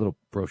in the little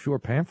brochure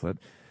pamphlet.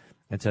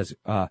 It says,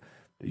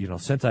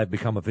 since I've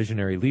become a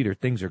visionary leader,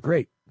 things are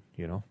great,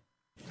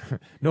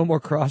 No more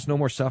cross, no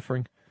more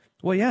suffering.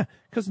 Well, yeah,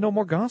 because no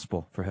more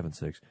gospel, for heaven's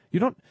sakes.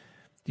 You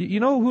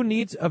know who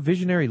needs a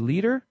visionary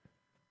leader?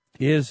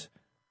 Is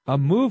a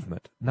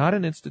movement, not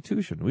an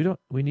institution.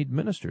 We need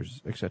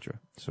ministers, etc.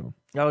 So,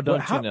 Oh,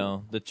 don't you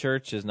know? The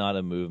church is not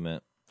a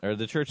movement. Or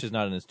the church is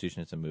not an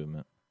institution, it's a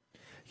movement.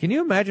 can you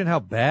imagine how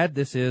bad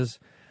this is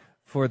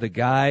for the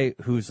guy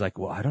who's like,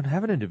 well, I don't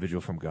have an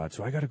individual from God,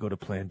 so I got to go to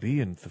Plan B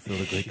and fulfill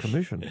the Great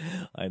Commission.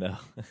 I know.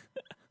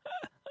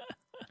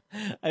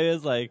 I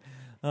was like,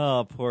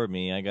 oh, poor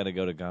me. I got to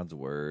go to God's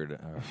Word.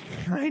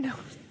 I know.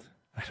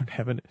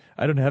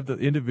 I don't have the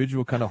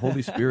individual kind of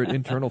Holy Spirit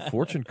internal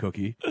fortune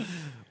cookie.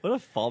 What a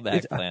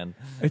fallback plan.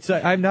 It's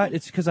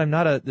because I'm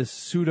not this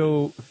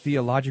pseudo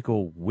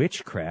theological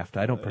witchcraft.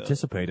 I don't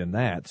participate in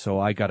that, so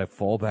I got to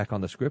fall back on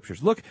the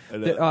scriptures. Look,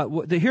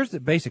 here's the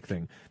basic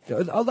thing.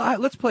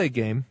 Let's play a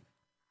game.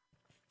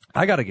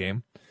 I got a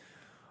game.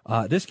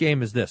 This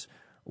game is this: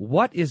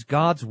 what is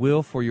God's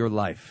will for your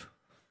life?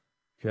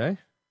 Okay.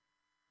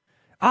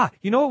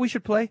 You know what we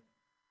should play?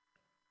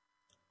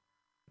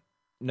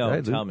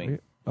 No, tell me.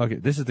 Okay,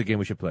 this is the game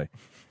we should play.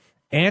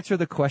 Answer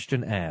the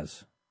question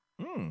as.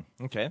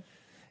 Okay.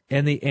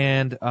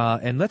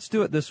 And let's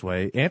do it this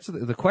way. Answer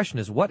the question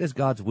is, what is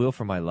God's will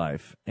for my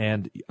life?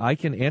 And I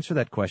can answer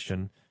that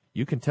question.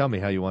 You can tell me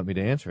how you want me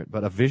to answer it.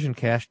 But a vision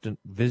casting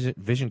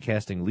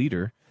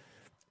leader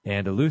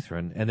and a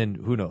Lutheran, and then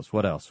who knows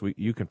what else?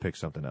 You can pick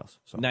something else.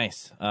 So.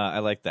 Nice. I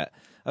like that.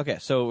 Okay,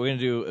 so we're gonna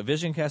do a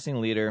vision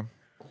casting leader,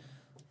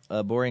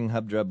 a boring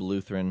hubdrub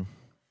Lutheran.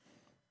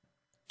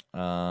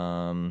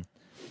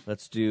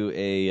 Let's do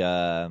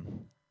a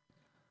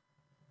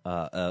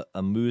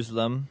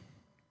Muslim.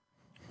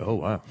 Oh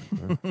wow!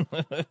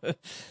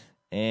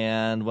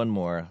 And one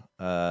more.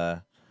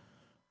 Let's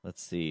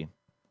see.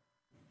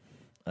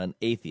 An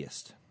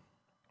atheist.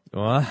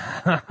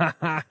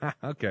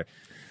 Okay.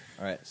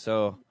 All right.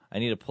 So I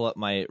need to pull up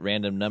my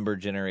random number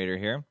generator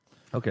here.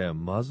 Okay, a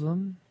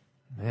Muslim.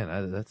 Man,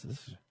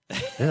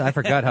 I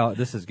forgot how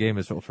this game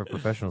is for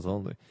professionals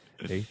only.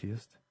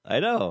 Atheist. I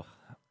know.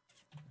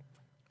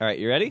 All right,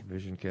 you ready?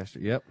 Vision caster.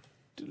 Yep.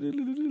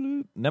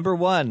 Number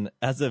one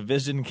as a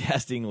vision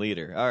casting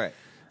leader. All right.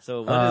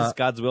 So what is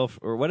God's will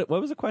or what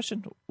was the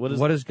question?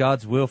 What is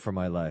God's will for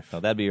my life? Oh,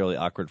 that'd be really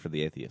awkward for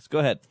the atheist. Go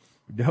ahead.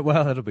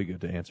 Well, that'll be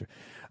good to answer.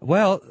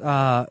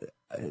 Well,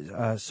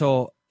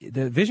 so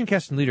the vision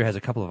casting leader has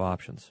a couple of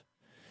options.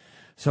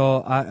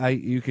 So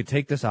you could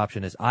take this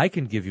option as I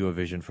can give you a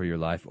vision for your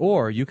life,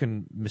 or you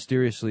can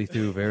mysteriously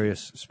through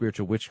various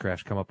spiritual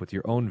witchcrafts come up with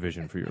your own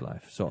vision for your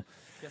life. So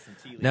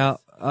now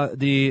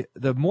the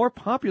more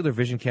popular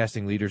vision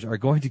casting leaders are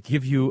going to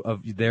give you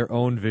their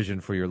own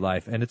vision for your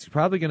life, and it's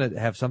probably going to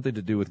have something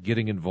to do with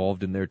getting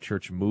involved in their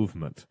church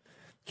movement,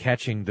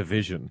 catching the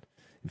vision.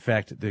 In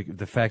fact,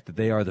 the fact that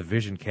they are the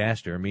vision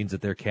caster means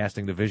that they're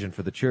casting the vision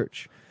for the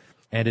church,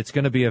 and it's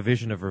going to be a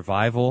vision of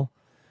revival.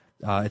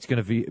 It's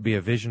going to be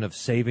a vision of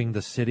saving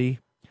the city.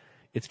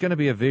 It's going to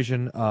be a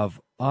vision of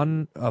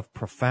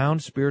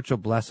profound spiritual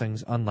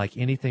blessings unlike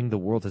anything the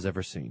world has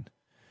ever seen.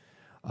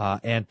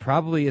 And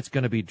probably it's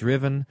going to be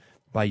driven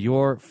by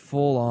your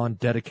full-on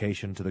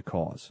dedication to the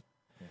cause.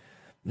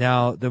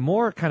 Now, the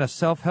more kind of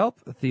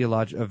self-help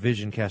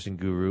vision-casting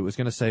guru is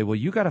going to say, well,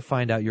 you got to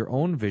find out your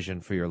own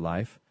vision for your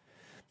life,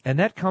 and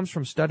that comes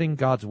from studying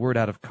God's Word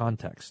out of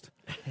context.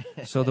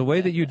 So the way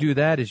that you do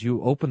that is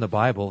you open the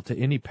Bible to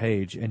any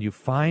page, and you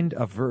find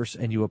a verse,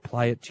 and you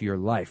apply it to your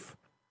life.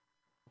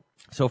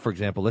 So, for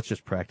example, let's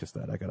just practice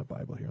that. I got a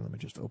Bible here. Let me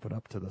just open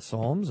up to the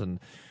Psalms and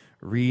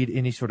read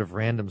any sort of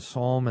random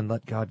psalm and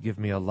let God give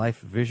me a life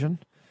vision.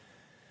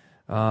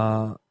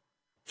 Psalm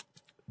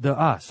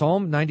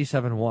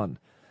 97:1.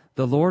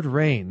 The Lord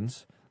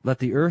reigns, let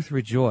the earth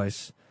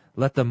rejoice,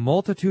 let the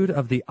multitude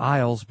of the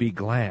isles be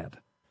glad.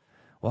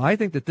 Well, I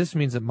think that this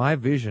means that my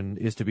vision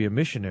is to be a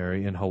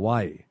missionary in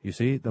Hawaii. You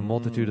see, the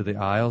multitude of the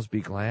isles be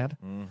glad.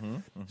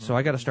 So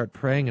I got to start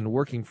praying and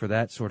working for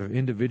that sort of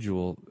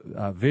individual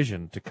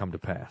vision to come to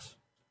pass.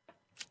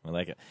 I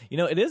like it. You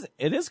know, it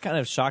is kind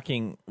of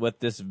shocking what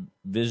this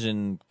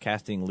vision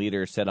casting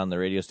leader said on the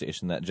radio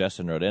station that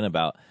Justin wrote in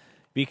about,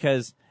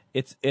 because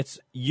it's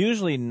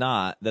usually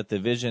not that the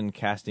vision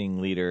casting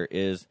leader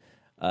is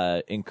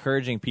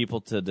encouraging people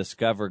to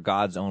discover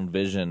God's own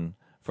vision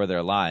for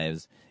their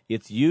lives.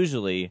 It's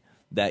usually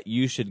that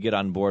you should get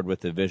on board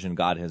with the vision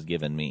God has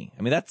given me.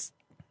 I mean,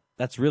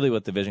 that's really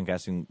what the vision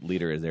casting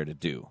leader is there to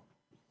do.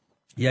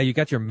 Yeah, you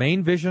got your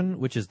main vision,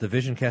 which is the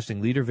vision casting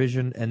leader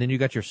vision, and then you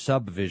got your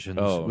sub visions,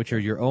 which are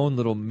your own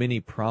little mini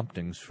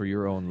promptings for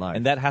your own life.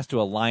 And that has to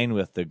align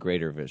with the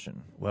greater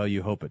vision. Well,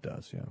 you hope it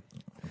does, yeah.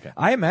 Okay.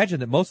 I imagine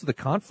that most of the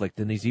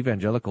conflict in these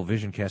evangelical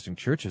vision casting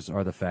churches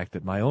are the fact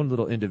that my own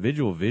little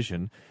individual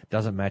vision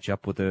doesn't match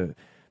up with the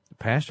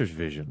pastor's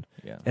vision.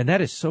 Yeah. And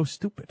that is so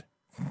stupid.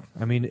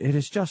 I mean, it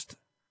is just,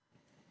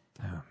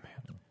 oh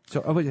man. So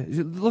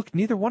look,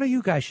 neither one of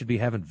you guys should be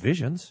having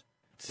visions.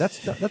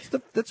 It's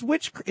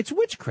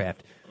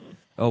witchcraft.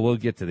 Oh, we'll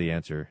get to the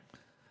answer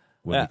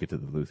when we get to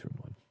the Lutheran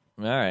one.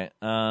 All right.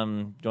 Do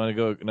you want to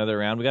go another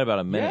round? We got about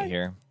a minute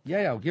here.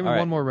 Yeah. Give me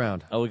one more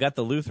round. Oh, we got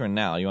the Lutheran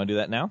now. You want to do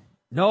that now?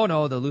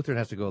 No. The Lutheran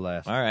has to go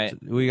last. All right. So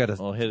we got to.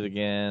 We'll hit it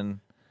again.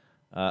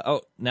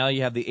 Now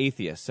you have the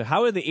atheist. So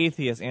how would the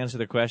atheist answer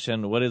the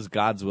question, what is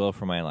God's will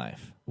for my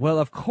life? Well,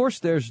 of course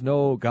there's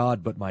no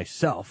God but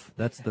myself.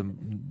 That's the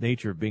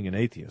nature of being an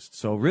atheist.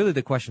 So really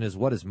the question is,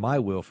 what is my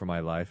will for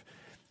my life?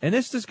 And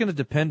this is going to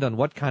depend on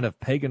what kind of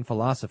pagan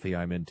philosophy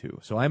I'm into.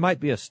 So I might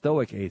be a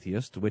Stoic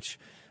atheist, which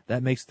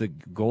that makes the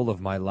goal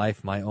of my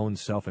life my own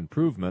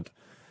self-improvement.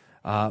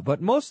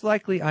 But most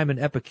likely I'm an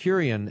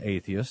Epicurean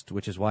atheist,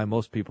 which is why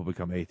most people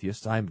become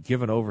atheists. I'm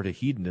given over to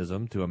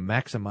hedonism, to a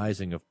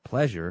maximizing of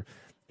pleasure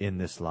in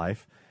this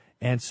life.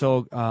 And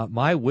so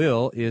my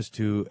will is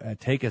to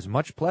take as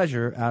much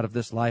pleasure out of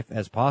this life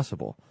as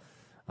possible,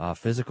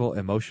 physical,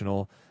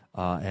 emotional,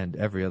 and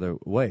every other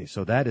way.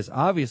 So that is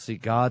obviously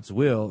God's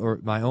will, or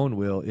my own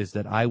will, is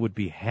that I would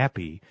be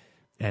happy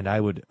and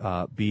I would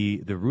be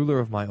the ruler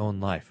of my own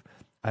life.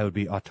 I would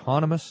be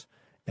autonomous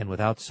and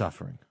without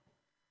suffering.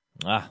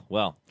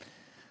 Well,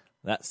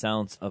 that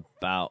sounds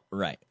about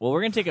right. Well,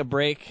 we're going to take a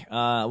break.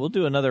 We'll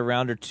do another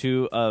round or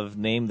two of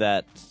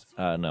answer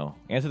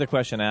the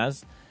question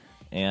as.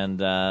 And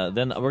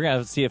then we're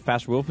going to see if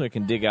Pastor Wolfmuller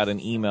can dig out an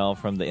email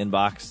from the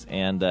inbox,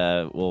 and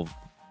we'll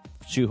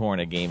shoehorn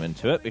a game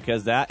into it,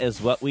 because that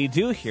is what we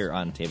do here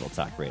on Table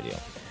Talk Radio.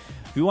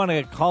 If you want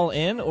to call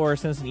in or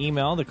send us an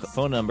email, the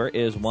phone number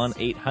is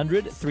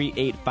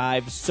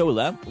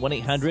 1-800-385-SOLA,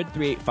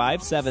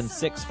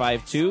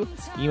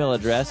 1-800-385-7652. Email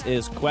address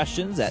is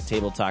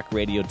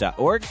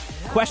questions@tabletalkradio.org,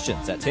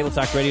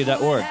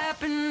 questions@tabletalkradio.org.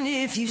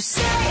 If you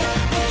say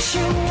what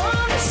you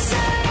want to say,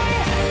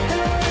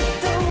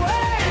 let the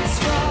words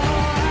fall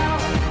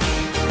out.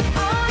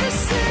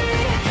 Honestly,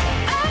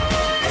 I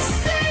want to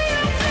say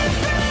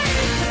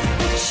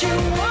what you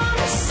want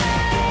to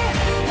say,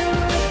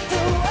 let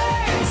the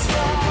words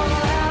fall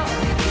out.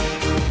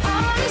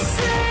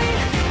 Honestly,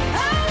 I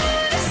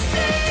want to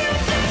say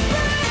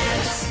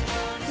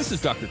This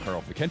is Dr.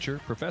 Carl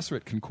Fikencher, professor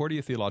at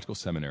Concordia Theological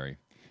Seminary.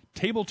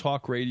 Table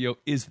Talk Radio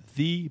is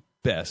the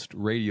best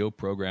radio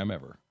program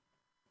ever.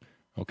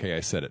 Okay,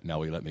 I said it. Now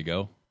will you let me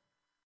go?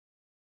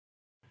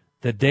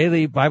 The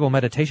daily Bible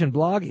meditation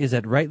blog is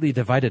at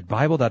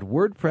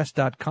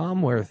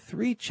rightlydividedbible.wordpress.com, where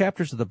 3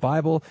 chapters of the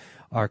Bible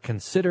are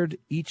considered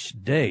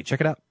each day. Check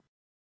it out.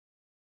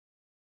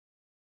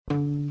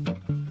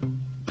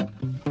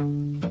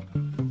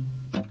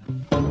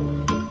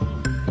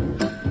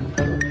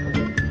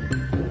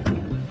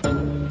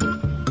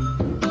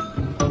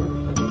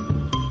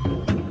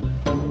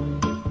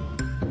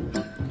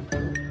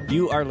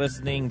 You are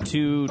listening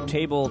to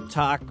Table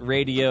Talk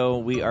Radio.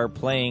 We are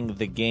playing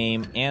the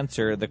game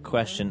Answer the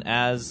Question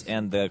As,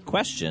 and the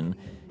question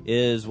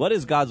is, what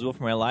is God's will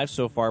for my life?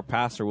 So far,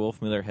 Pastor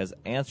Wolfmuller has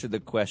answered the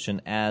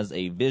question as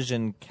a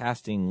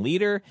vision-casting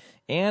leader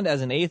and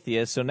as an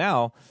atheist. So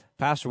now,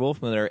 Pastor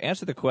Wolfmuller,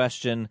 answer the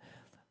question,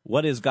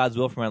 what is God's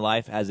will for my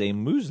life as a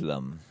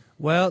Muslim?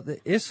 Well,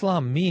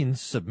 Islam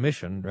means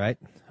submission, right?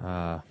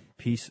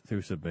 Peace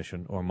through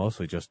submission, or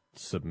mostly just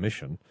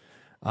submission.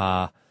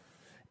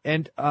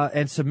 And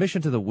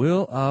submission to the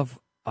will of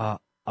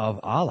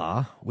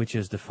Allah, which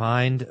is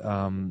defined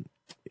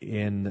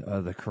in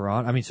the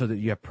Quran. I mean, so that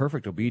you have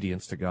perfect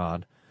obedience to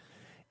God,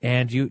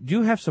 and you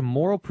do have some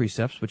moral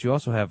precepts, but you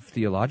also have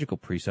theological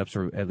precepts,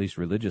 or at least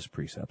religious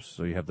precepts.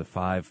 So you have the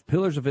 5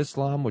 pillars of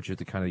Islam, which is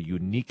the kind of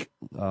unique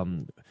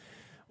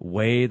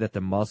way that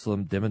the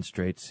Muslim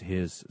demonstrates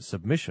his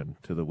submission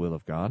to the will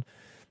of God.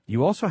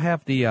 You also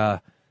have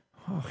the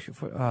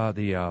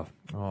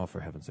for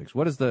heaven's sakes,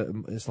 what is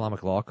the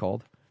Islamic law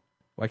called?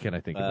 Why can't I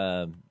think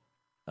of it?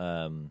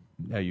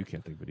 No, you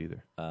can't think of it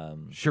either.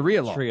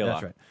 Sharia law. Sharia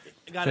That's law. right.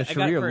 Got So it.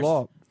 Sharia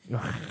law,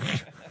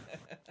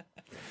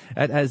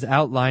 as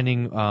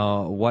outlining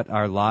what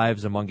our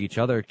lives among each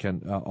other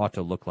ought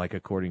to look like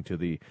according to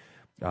the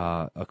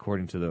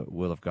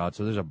will of God.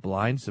 So there's a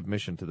blind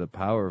submission to the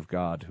power of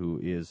God, who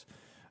is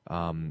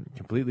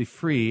completely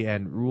free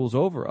and rules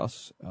over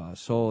us.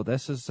 So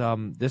this is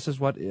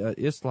what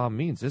Islam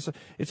means. It's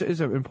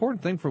an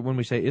important thing for when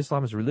we say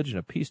Islam is a religion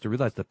of peace, to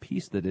realize the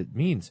peace that it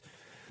means.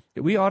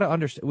 We ought to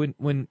understand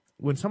when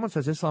someone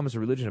says Islam is a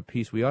religion of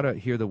peace, we ought to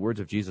hear the words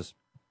of Jesus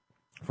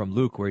from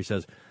Luke, where he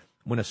says,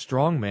 "When a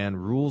strong man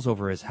rules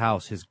over his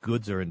house, his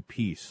goods are in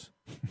peace."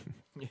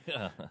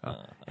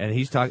 And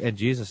and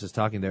Jesus is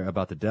talking there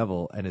about the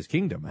devil and his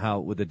kingdom. How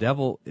when the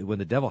devil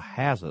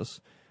has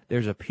us,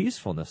 there's a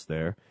peacefulness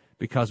there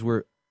because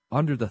we're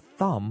under the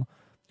thumb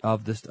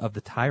of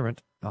the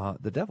tyrant,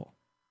 the devil.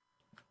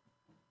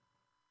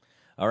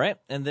 All right,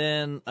 and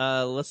then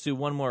let's do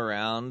one more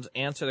round.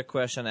 Answer the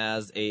question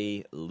as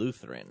a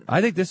Lutheran. I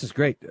think this is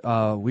great.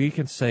 We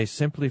can say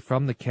simply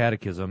from the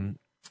Catechism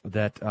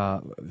that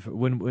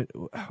when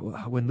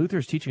Luther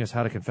is teaching us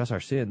how to confess our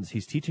sins,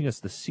 he's teaching us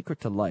the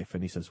secret to life.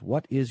 And he says,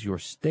 what is your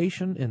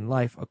station in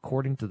life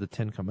according to the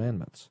 10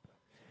 Commandments?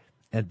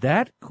 And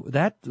that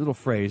little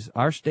phrase,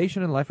 our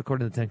station in life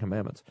according to the 10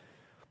 Commandments,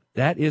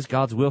 that is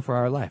God's will for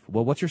our life.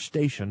 Well, what's your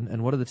station,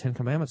 and what do the 10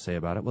 Commandments say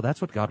about it? Well,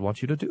 that's what God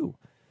wants you to do.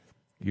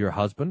 You're a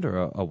husband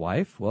or a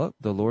wife. Well,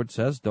 the Lord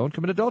says, don't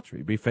commit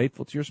adultery. Be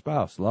faithful to your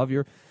spouse. Love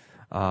your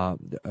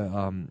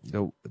husband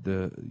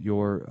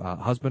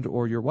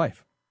or your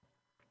wife.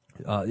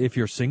 If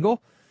you're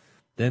single,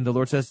 then the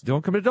Lord says,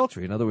 don't commit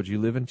adultery. In other words, you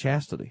live in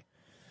chastity.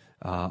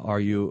 Are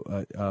you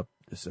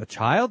a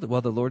child?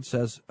 Well, the Lord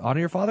says, honor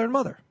your father and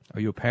mother. Are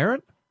you a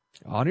parent?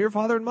 Honor your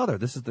father and mother.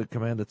 This is the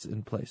command that's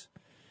in place.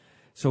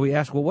 So we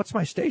ask, well, what's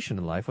my station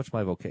in life? What's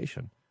my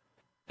vocation?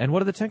 And what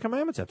do the Ten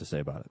Commandments have to say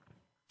about it?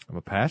 I'm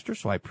a pastor,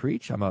 so I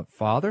preach. I'm a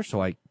father,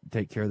 so I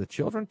take care of the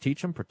children,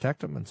 teach them,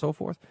 protect them, and so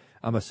forth.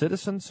 I'm a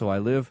citizen, so I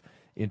live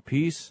in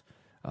peace,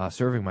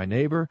 serving my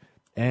neighbor,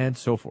 and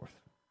so forth.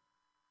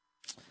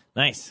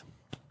 Nice.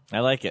 I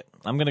like it.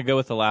 I'm going to go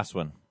with the last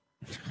one.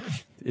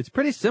 It's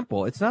pretty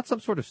simple. It's not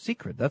some sort of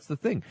secret. That's the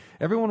thing.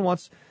 Everyone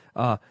wants,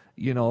 God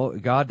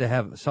to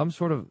have some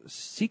sort of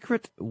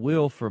secret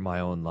will for my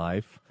own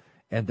life,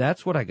 and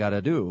that's what I got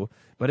to do.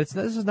 But this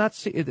is not.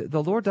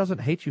 The Lord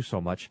doesn't hate you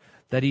so much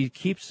that He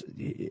keeps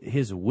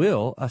His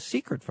will a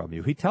secret from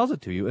you. He tells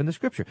it to you in the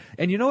Scripture.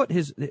 And you know what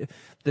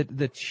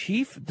the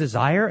chief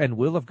desire and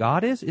will of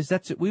God is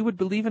that we would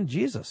believe in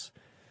Jesus,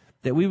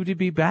 that we would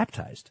be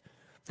baptized,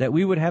 that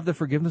we would have the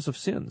forgiveness of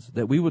sins,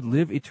 that we would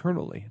live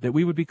eternally, that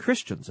we would be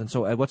Christians. And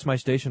so what's my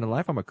station in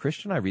life? I'm a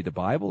Christian. I read the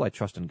Bible. I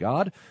trust in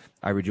God.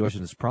 I rejoice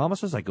in His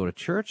promises. I go to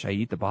church. I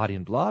eat the body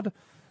and blood.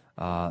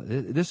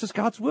 This is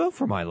God's will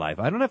for my life.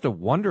 I don't have to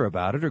wonder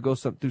about it or go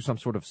through some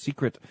sort of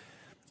secret,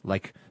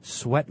 like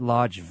sweat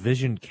lodge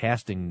vision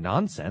casting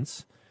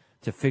nonsense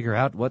to figure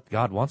out what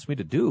God wants me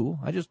to do.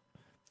 I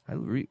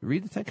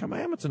read the Ten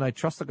Commandments and I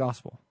trust the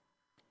gospel.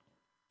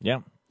 Yeah,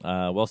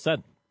 well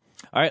said.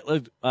 All right,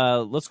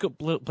 let's go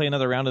play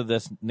another round of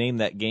this Name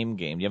That Game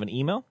game. Do you have an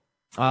email?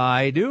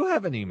 I do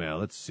have an email.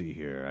 Let's see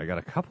here. I got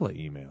a couple of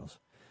emails.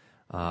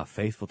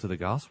 Faithful to the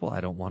gospel.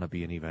 I don't want to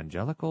be an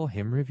evangelical.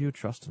 Hymn review,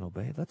 trust and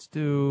obey. Let's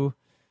do,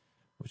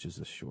 which is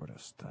the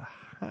shortest?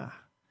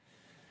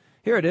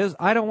 Here it is.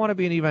 I don't want to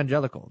be an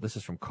evangelical. This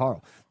is from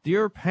Carl.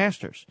 Dear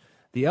pastors,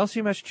 the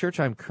LCMS church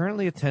I'm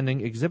currently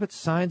attending exhibits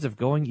signs of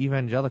going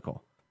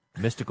evangelical.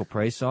 Mystical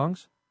praise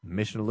songs,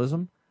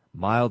 missionalism,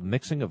 mild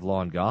mixing of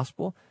law and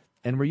gospel,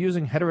 and we're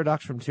using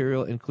heterodox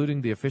material,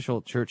 including the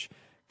official church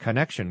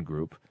connection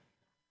group.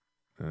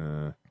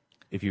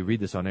 If you read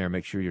this on air,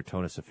 make sure your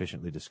tone is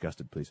sufficiently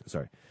disgusted, please.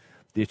 Sorry.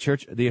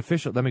 The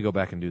official, let me go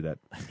back and do that.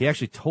 He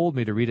actually told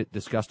me to read it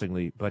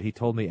disgustingly, but he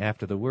told me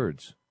after the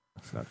words.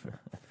 That's not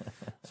fair.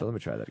 So let me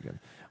try that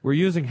again. We're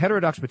using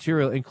heterodox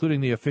material,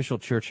 including the official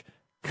church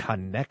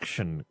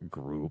connection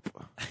group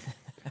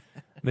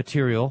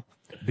material,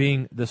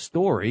 being the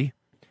story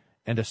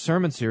and a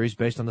sermon series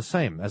based on the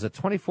same. As a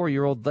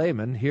 24-year-old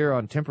layman here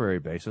on temporary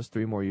basis,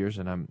 3 more years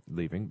and I'm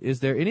leaving, is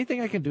there anything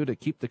I can do to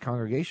keep the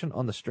congregation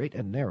on the straight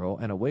and narrow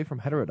and away from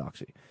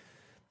heterodoxy?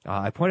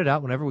 I pointed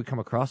out whenever we come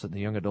across it in the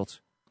young adults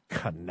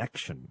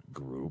connection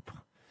group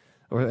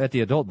or at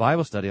the adult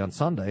Bible study on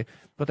Sunday,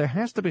 but there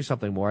has to be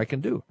something more I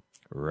can do,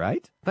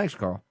 right? Thanks,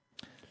 Carl.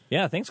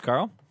 Yeah, thanks,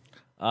 Carl.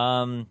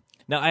 Now,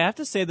 I have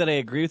to say that I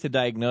agree with the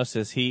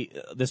diagnosis.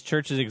 This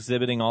church is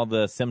exhibiting all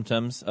the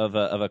symptoms of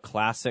a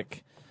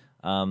classic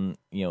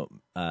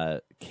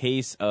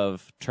case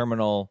of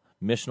terminal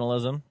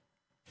missionalism.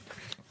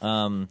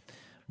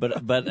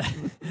 But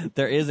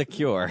there is a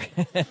cure.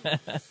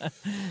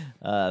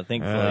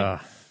 Thankfully.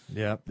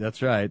 Yeah,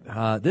 that's right.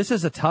 This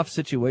is a tough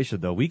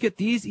situation, though. We get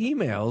these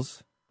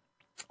emails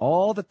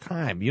all the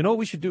time. You know what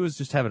we should do is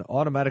just have it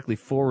automatically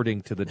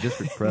forwarding to the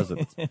district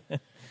president.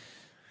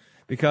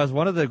 Because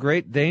one of the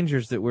great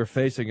dangers that we're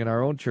facing in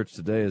our own church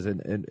today is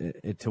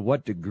to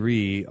what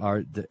degree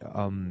are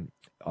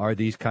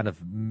these kind of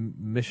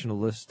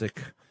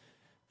missionalistic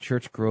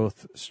church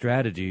growth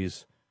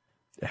strategies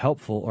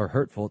helpful or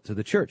hurtful to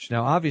the church?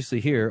 Now,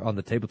 obviously, here on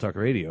the Table Talk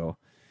Radio,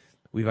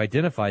 we've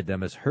identified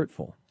them as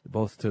hurtful,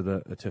 both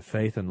to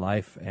faith and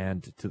life,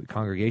 and to the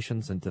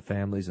congregations and to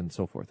families and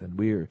so forth. And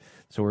we're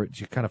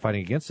kind of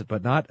fighting against it,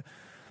 but not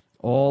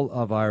all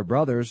of our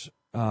brothers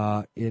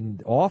in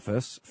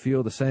office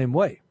feel the same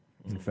way.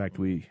 In fact,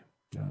 we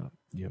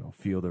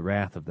feel the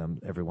wrath of them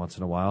every once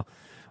in a while,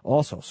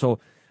 also. So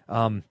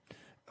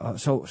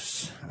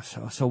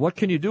what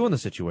can you do in the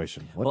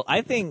situation? Well,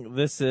 I think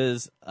this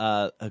is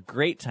a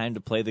great time to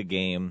play the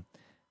game,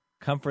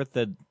 comfort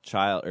the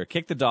child, or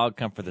kick the dog,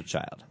 comfort the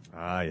child.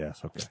 Ah,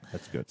 yes, okay,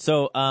 that's good.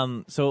 So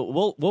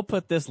we'll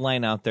put this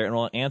line out there, and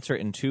we'll answer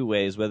it in 2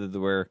 ways, whether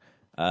we're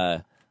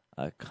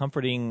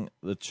comforting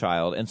the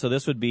child, and so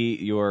this would be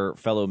your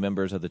fellow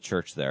members of the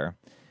church there,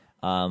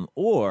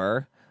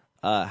 or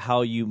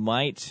how you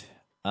might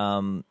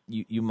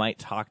you might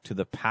talk to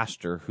the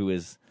pastor who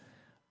is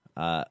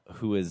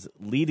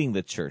leading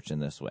the church in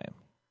this way.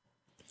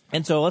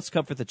 And so let's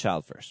comfort the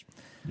child first.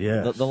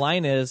 Yeah. The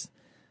line is,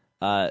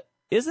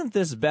 isn't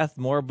this Beth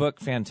Moore book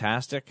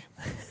fantastic?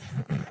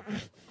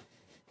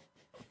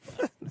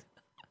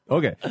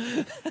 Okay.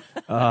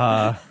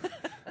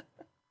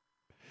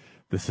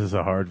 This is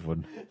a hard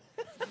one.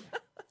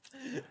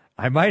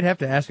 I might have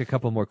to ask a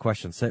couple more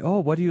questions. Say,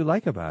 what do you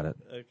like about it?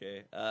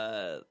 Okay.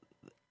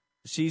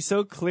 She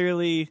so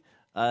clearly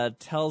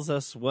tells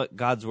us what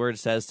God's word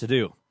says to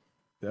do.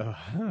 You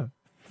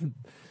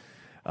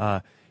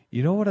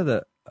know, one of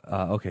the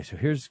okay, so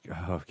here's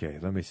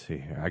let me see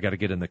here. I got to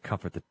get in the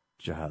comfort the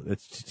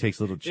It takes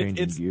a little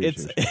changing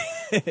gears.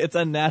 It's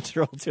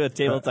unnatural to a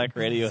Table Talk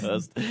Radio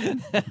host.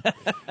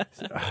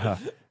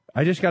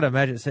 I just got to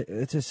imagine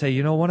to say,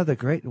 you know, one of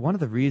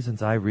the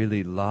reasons I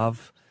really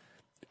love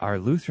our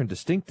Lutheran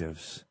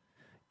distinctives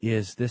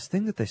is this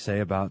thing that they say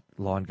about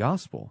law and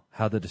gospel,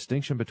 how the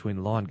distinction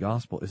between law and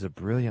gospel is a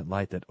brilliant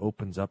light that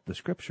opens up the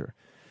Scripture.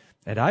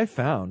 And I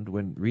found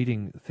when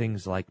reading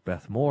things like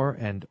Beth Moore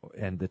and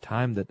the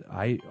time that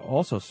I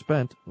also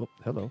spent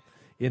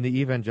in the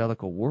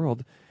evangelical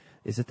world,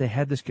 is that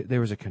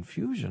there was a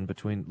confusion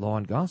between law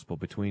and gospel,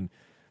 between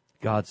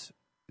God's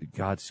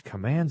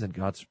commands and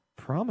God's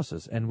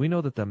promises. And we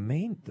know that the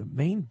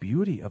main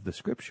beauty of the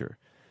Scripture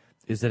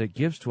is that it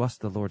gives to us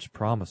the Lord's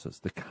promises,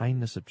 the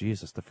kindness of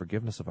Jesus, the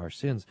forgiveness of our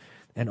sins.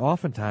 And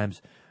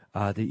oftentimes,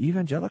 the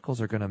evangelicals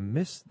are going to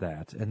miss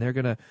that, and they're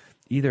going to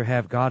either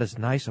have God as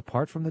nice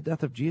apart from the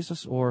death of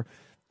Jesus, or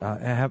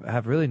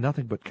have really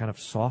nothing but kind of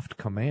soft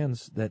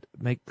commands that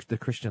make the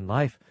Christian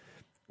life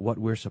what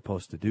we're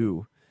supposed to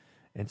do.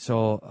 And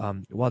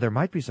so while there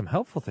might be some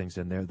helpful things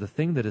in there, the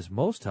thing that is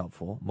most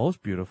helpful,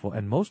 most beautiful,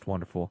 and most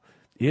wonderful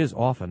is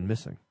often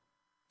missing.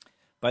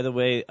 By the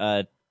way,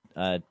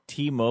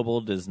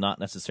 T-Mobile does not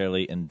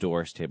necessarily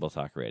endorse Table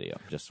Talk Radio.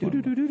 Just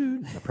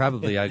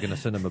probably I'm going to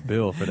send them a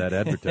bill for that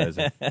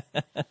advertising.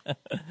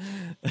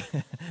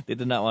 They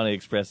did not want to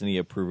express any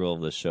approval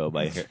of the show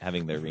by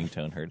having their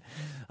ringtone heard.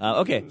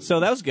 Okay, so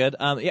that was good.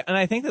 Yeah, and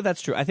I think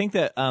that's true. I think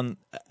that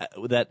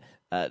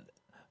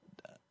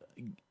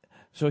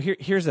so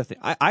here's the thing.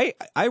 I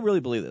really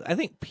believe this. I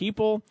think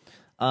people,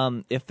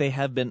 if they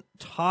have been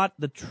taught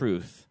the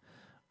truth,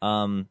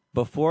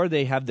 before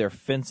they have their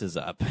fences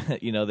up,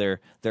 you know,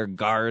 their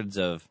guards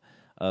of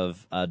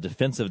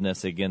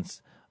defensiveness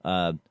against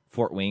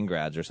Fort Wayne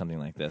grads or something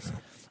like this.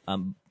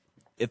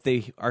 If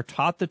they are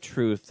taught the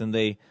truth, then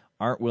they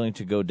aren't willing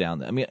to go down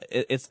that. I mean,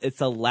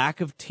 it's a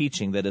lack of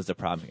teaching that is the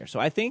problem here. So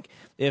I think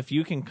if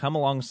you can come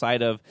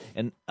alongside of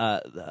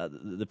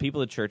the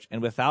people of the church,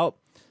 and without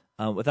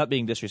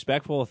being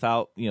disrespectful,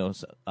 without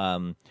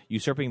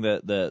usurping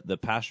the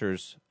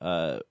pastor's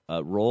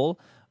role,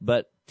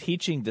 but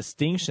teaching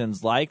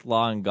distinctions like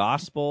law and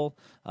gospel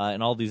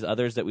and all these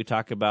others that we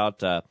talk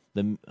about,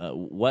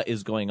 what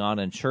is going on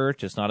in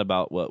church. It's not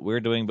about what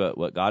we're doing, but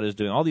what God is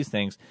doing, all these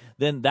things.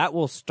 Then that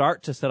will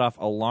start to set off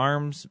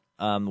alarms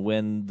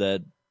when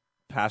the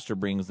pastor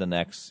brings the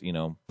next,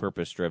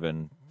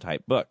 purpose-driven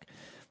type book.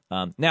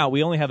 Now,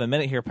 we only have a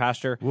minute here,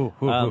 Pastor.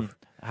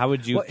 How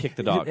would you kick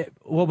the dog?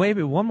 Well,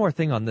 maybe one more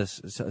thing on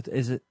this. So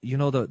is it,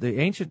 the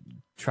ancient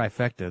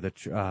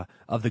trifecta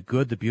of the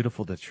good, the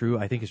beautiful, the true,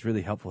 I think is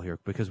really helpful here,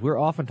 because we're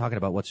often talking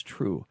about what's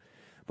true,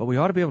 but we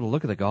ought to be able to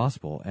look at the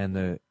gospel and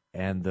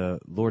the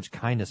Lord's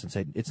kindness and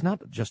say, it's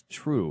not just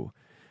true,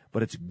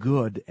 but it's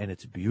good and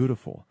it's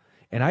beautiful.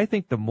 And I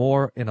think the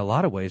more, in a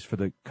lot of ways, for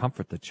the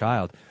comfort the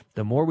child,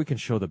 the more we can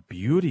show the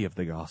beauty of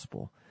the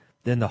gospel,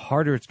 then the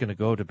harder it's going to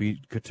go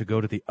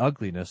to the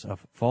ugliness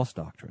of false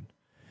doctrine.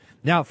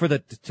 Now, for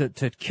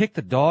to kick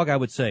the dog, I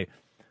would say,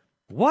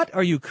 what?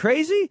 Are you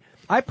crazy?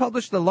 I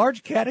published the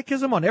large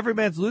catechism on Every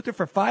Man's Luther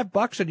for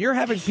 $5, and you're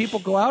having people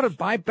go out and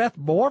buy Beth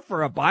Moore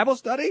for a Bible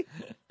study?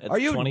 Are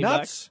you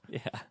nuts? Yeah.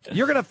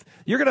 You're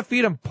gonna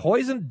feed them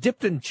poison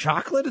dipped in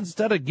chocolate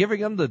instead of giving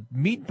them the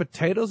meat and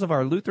potatoes of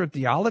our Lutheran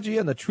theology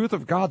and the truth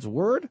of God's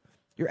word?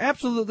 You're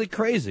absolutely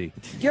crazy.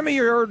 Give me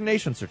your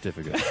ordination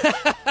certificate.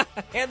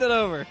 Hand it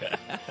over.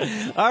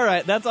 All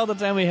right, that's all the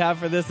time we have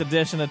for this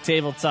edition of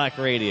Table Talk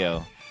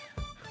Radio.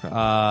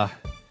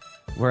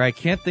 Where I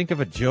can't think of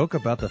a joke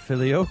about the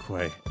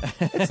filioque.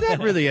 It's not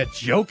really a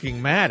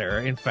joking matter,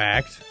 in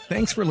fact.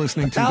 Thanks for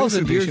listening to this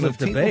edition of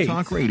Table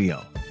Talk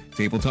Radio.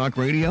 Table Talk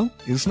Radio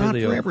is not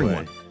for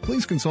everyone.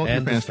 Please consult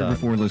your pastor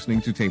before listening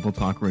to Table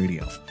Talk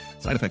Radio.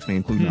 Side effects may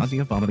include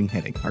nausea, vomiting,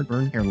 headache,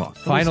 heartburn, hair loss.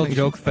 Final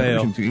joke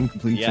fail. To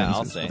incomplete Yeah,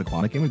 sentences with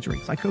aquatic imagery,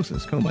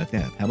 psychosis, coma,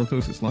 death,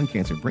 halitosis, lung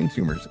cancer, brain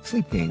tumors,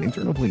 sleep gain,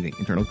 internal bleeding,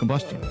 internal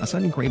combustion, a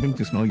sudden craving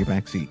to smell your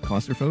backseat,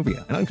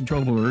 claustrophobia, an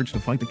uncontrollable urge to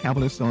fight the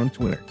Calvinists on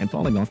Twitter, and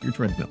falling off your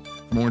treadmill.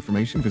 For more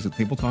information, visit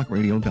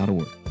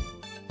tabletalkradio.org.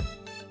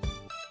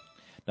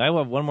 Now, I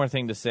have one more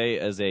thing to say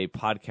as a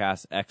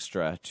podcast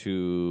extra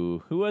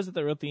to, who was it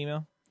that wrote the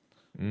email?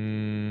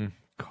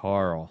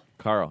 Carl.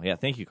 Yeah,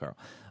 thank you, Carl.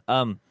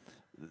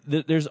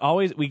 There's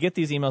always, we get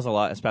these emails a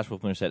lot, as Pastor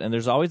Wolfmuller said, and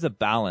there's always a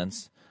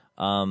balance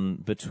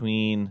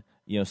between,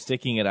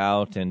 sticking it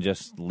out and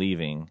just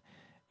leaving.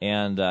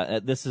 And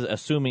this is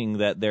assuming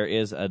that there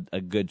is a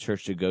good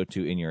church to go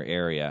to in your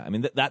area. I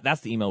mean,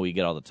 that's the email we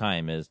get all the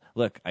time is,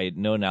 look, I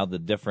know now the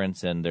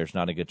difference, and there's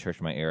not a good church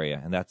in my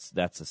area. And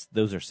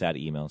those are sad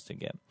emails to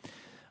get.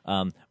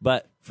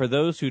 But for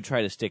those who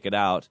try to stick it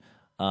out,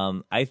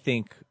 I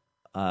think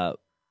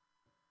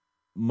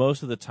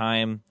most of the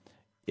time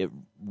it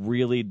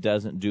really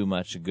doesn't do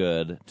much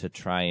good to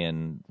try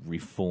and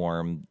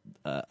reform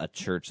a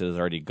church that has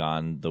already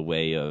gone the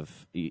way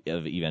of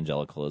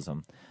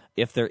evangelicalism.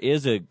 If there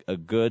is a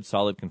good,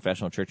 solid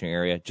confessional church in your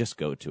area, just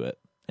go to it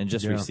and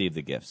just receive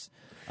the gifts.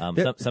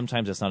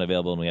 Sometimes it's not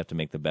available, and we have to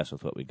make the best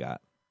with what we got.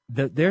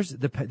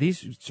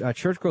 these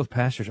church growth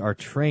pastors are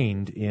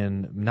trained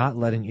in not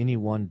letting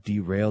anyone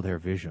derail their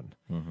vision.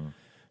 Mm-hmm.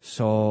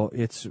 So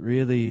it's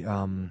really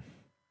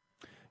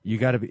you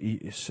got to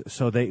be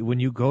when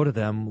you go to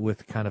them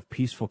with kind of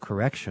peaceful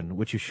correction,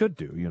 which you should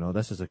do.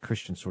 This is a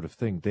Christian sort of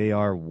thing. They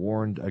are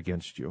warned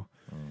against you,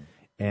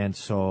 and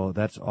so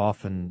that's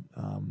often.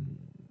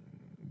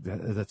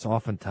 That's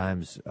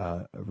oftentimes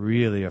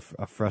really a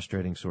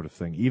frustrating sort of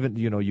thing. Even,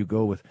 you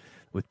go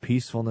with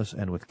peacefulness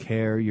and with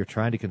care. You're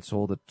trying to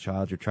console the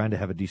child. You're trying to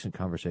have a decent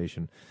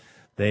conversation.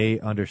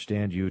 They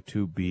understand you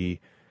to be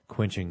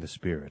quenching the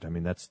spirit. I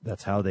mean,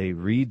 that's how they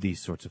read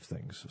these sorts of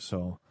things.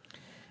 So,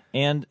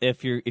 and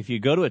if you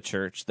go to a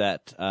church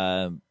that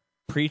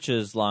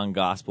preaches long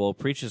gospel,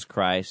 preaches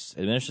Christ,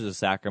 administers the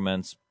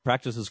sacraments,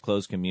 practices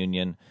closed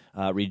communion,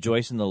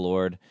 rejoice in the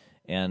Lord,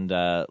 and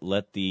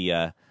let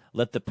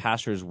the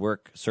pastor's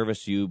work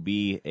service you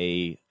be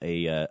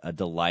a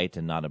delight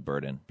and not a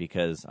burden,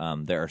 because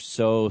there are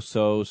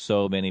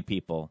so many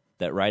people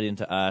that write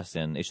into us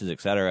and Issues,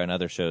 etc., and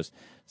other shows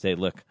say,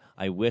 look,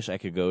 I wish I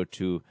could go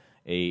to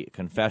a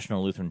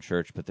confessional Lutheran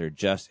church, but there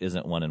just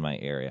isn't one in my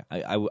area.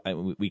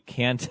 We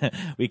can't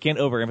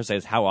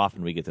overemphasize how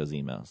often we get those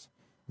emails.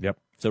 Yep.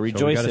 So rejoice.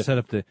 So we got to set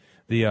up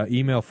the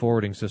email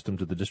forwarding system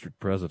to the district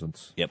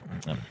presidents. Yep.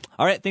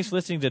 All right. Thanks for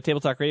listening to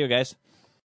Table Talk Radio, guys.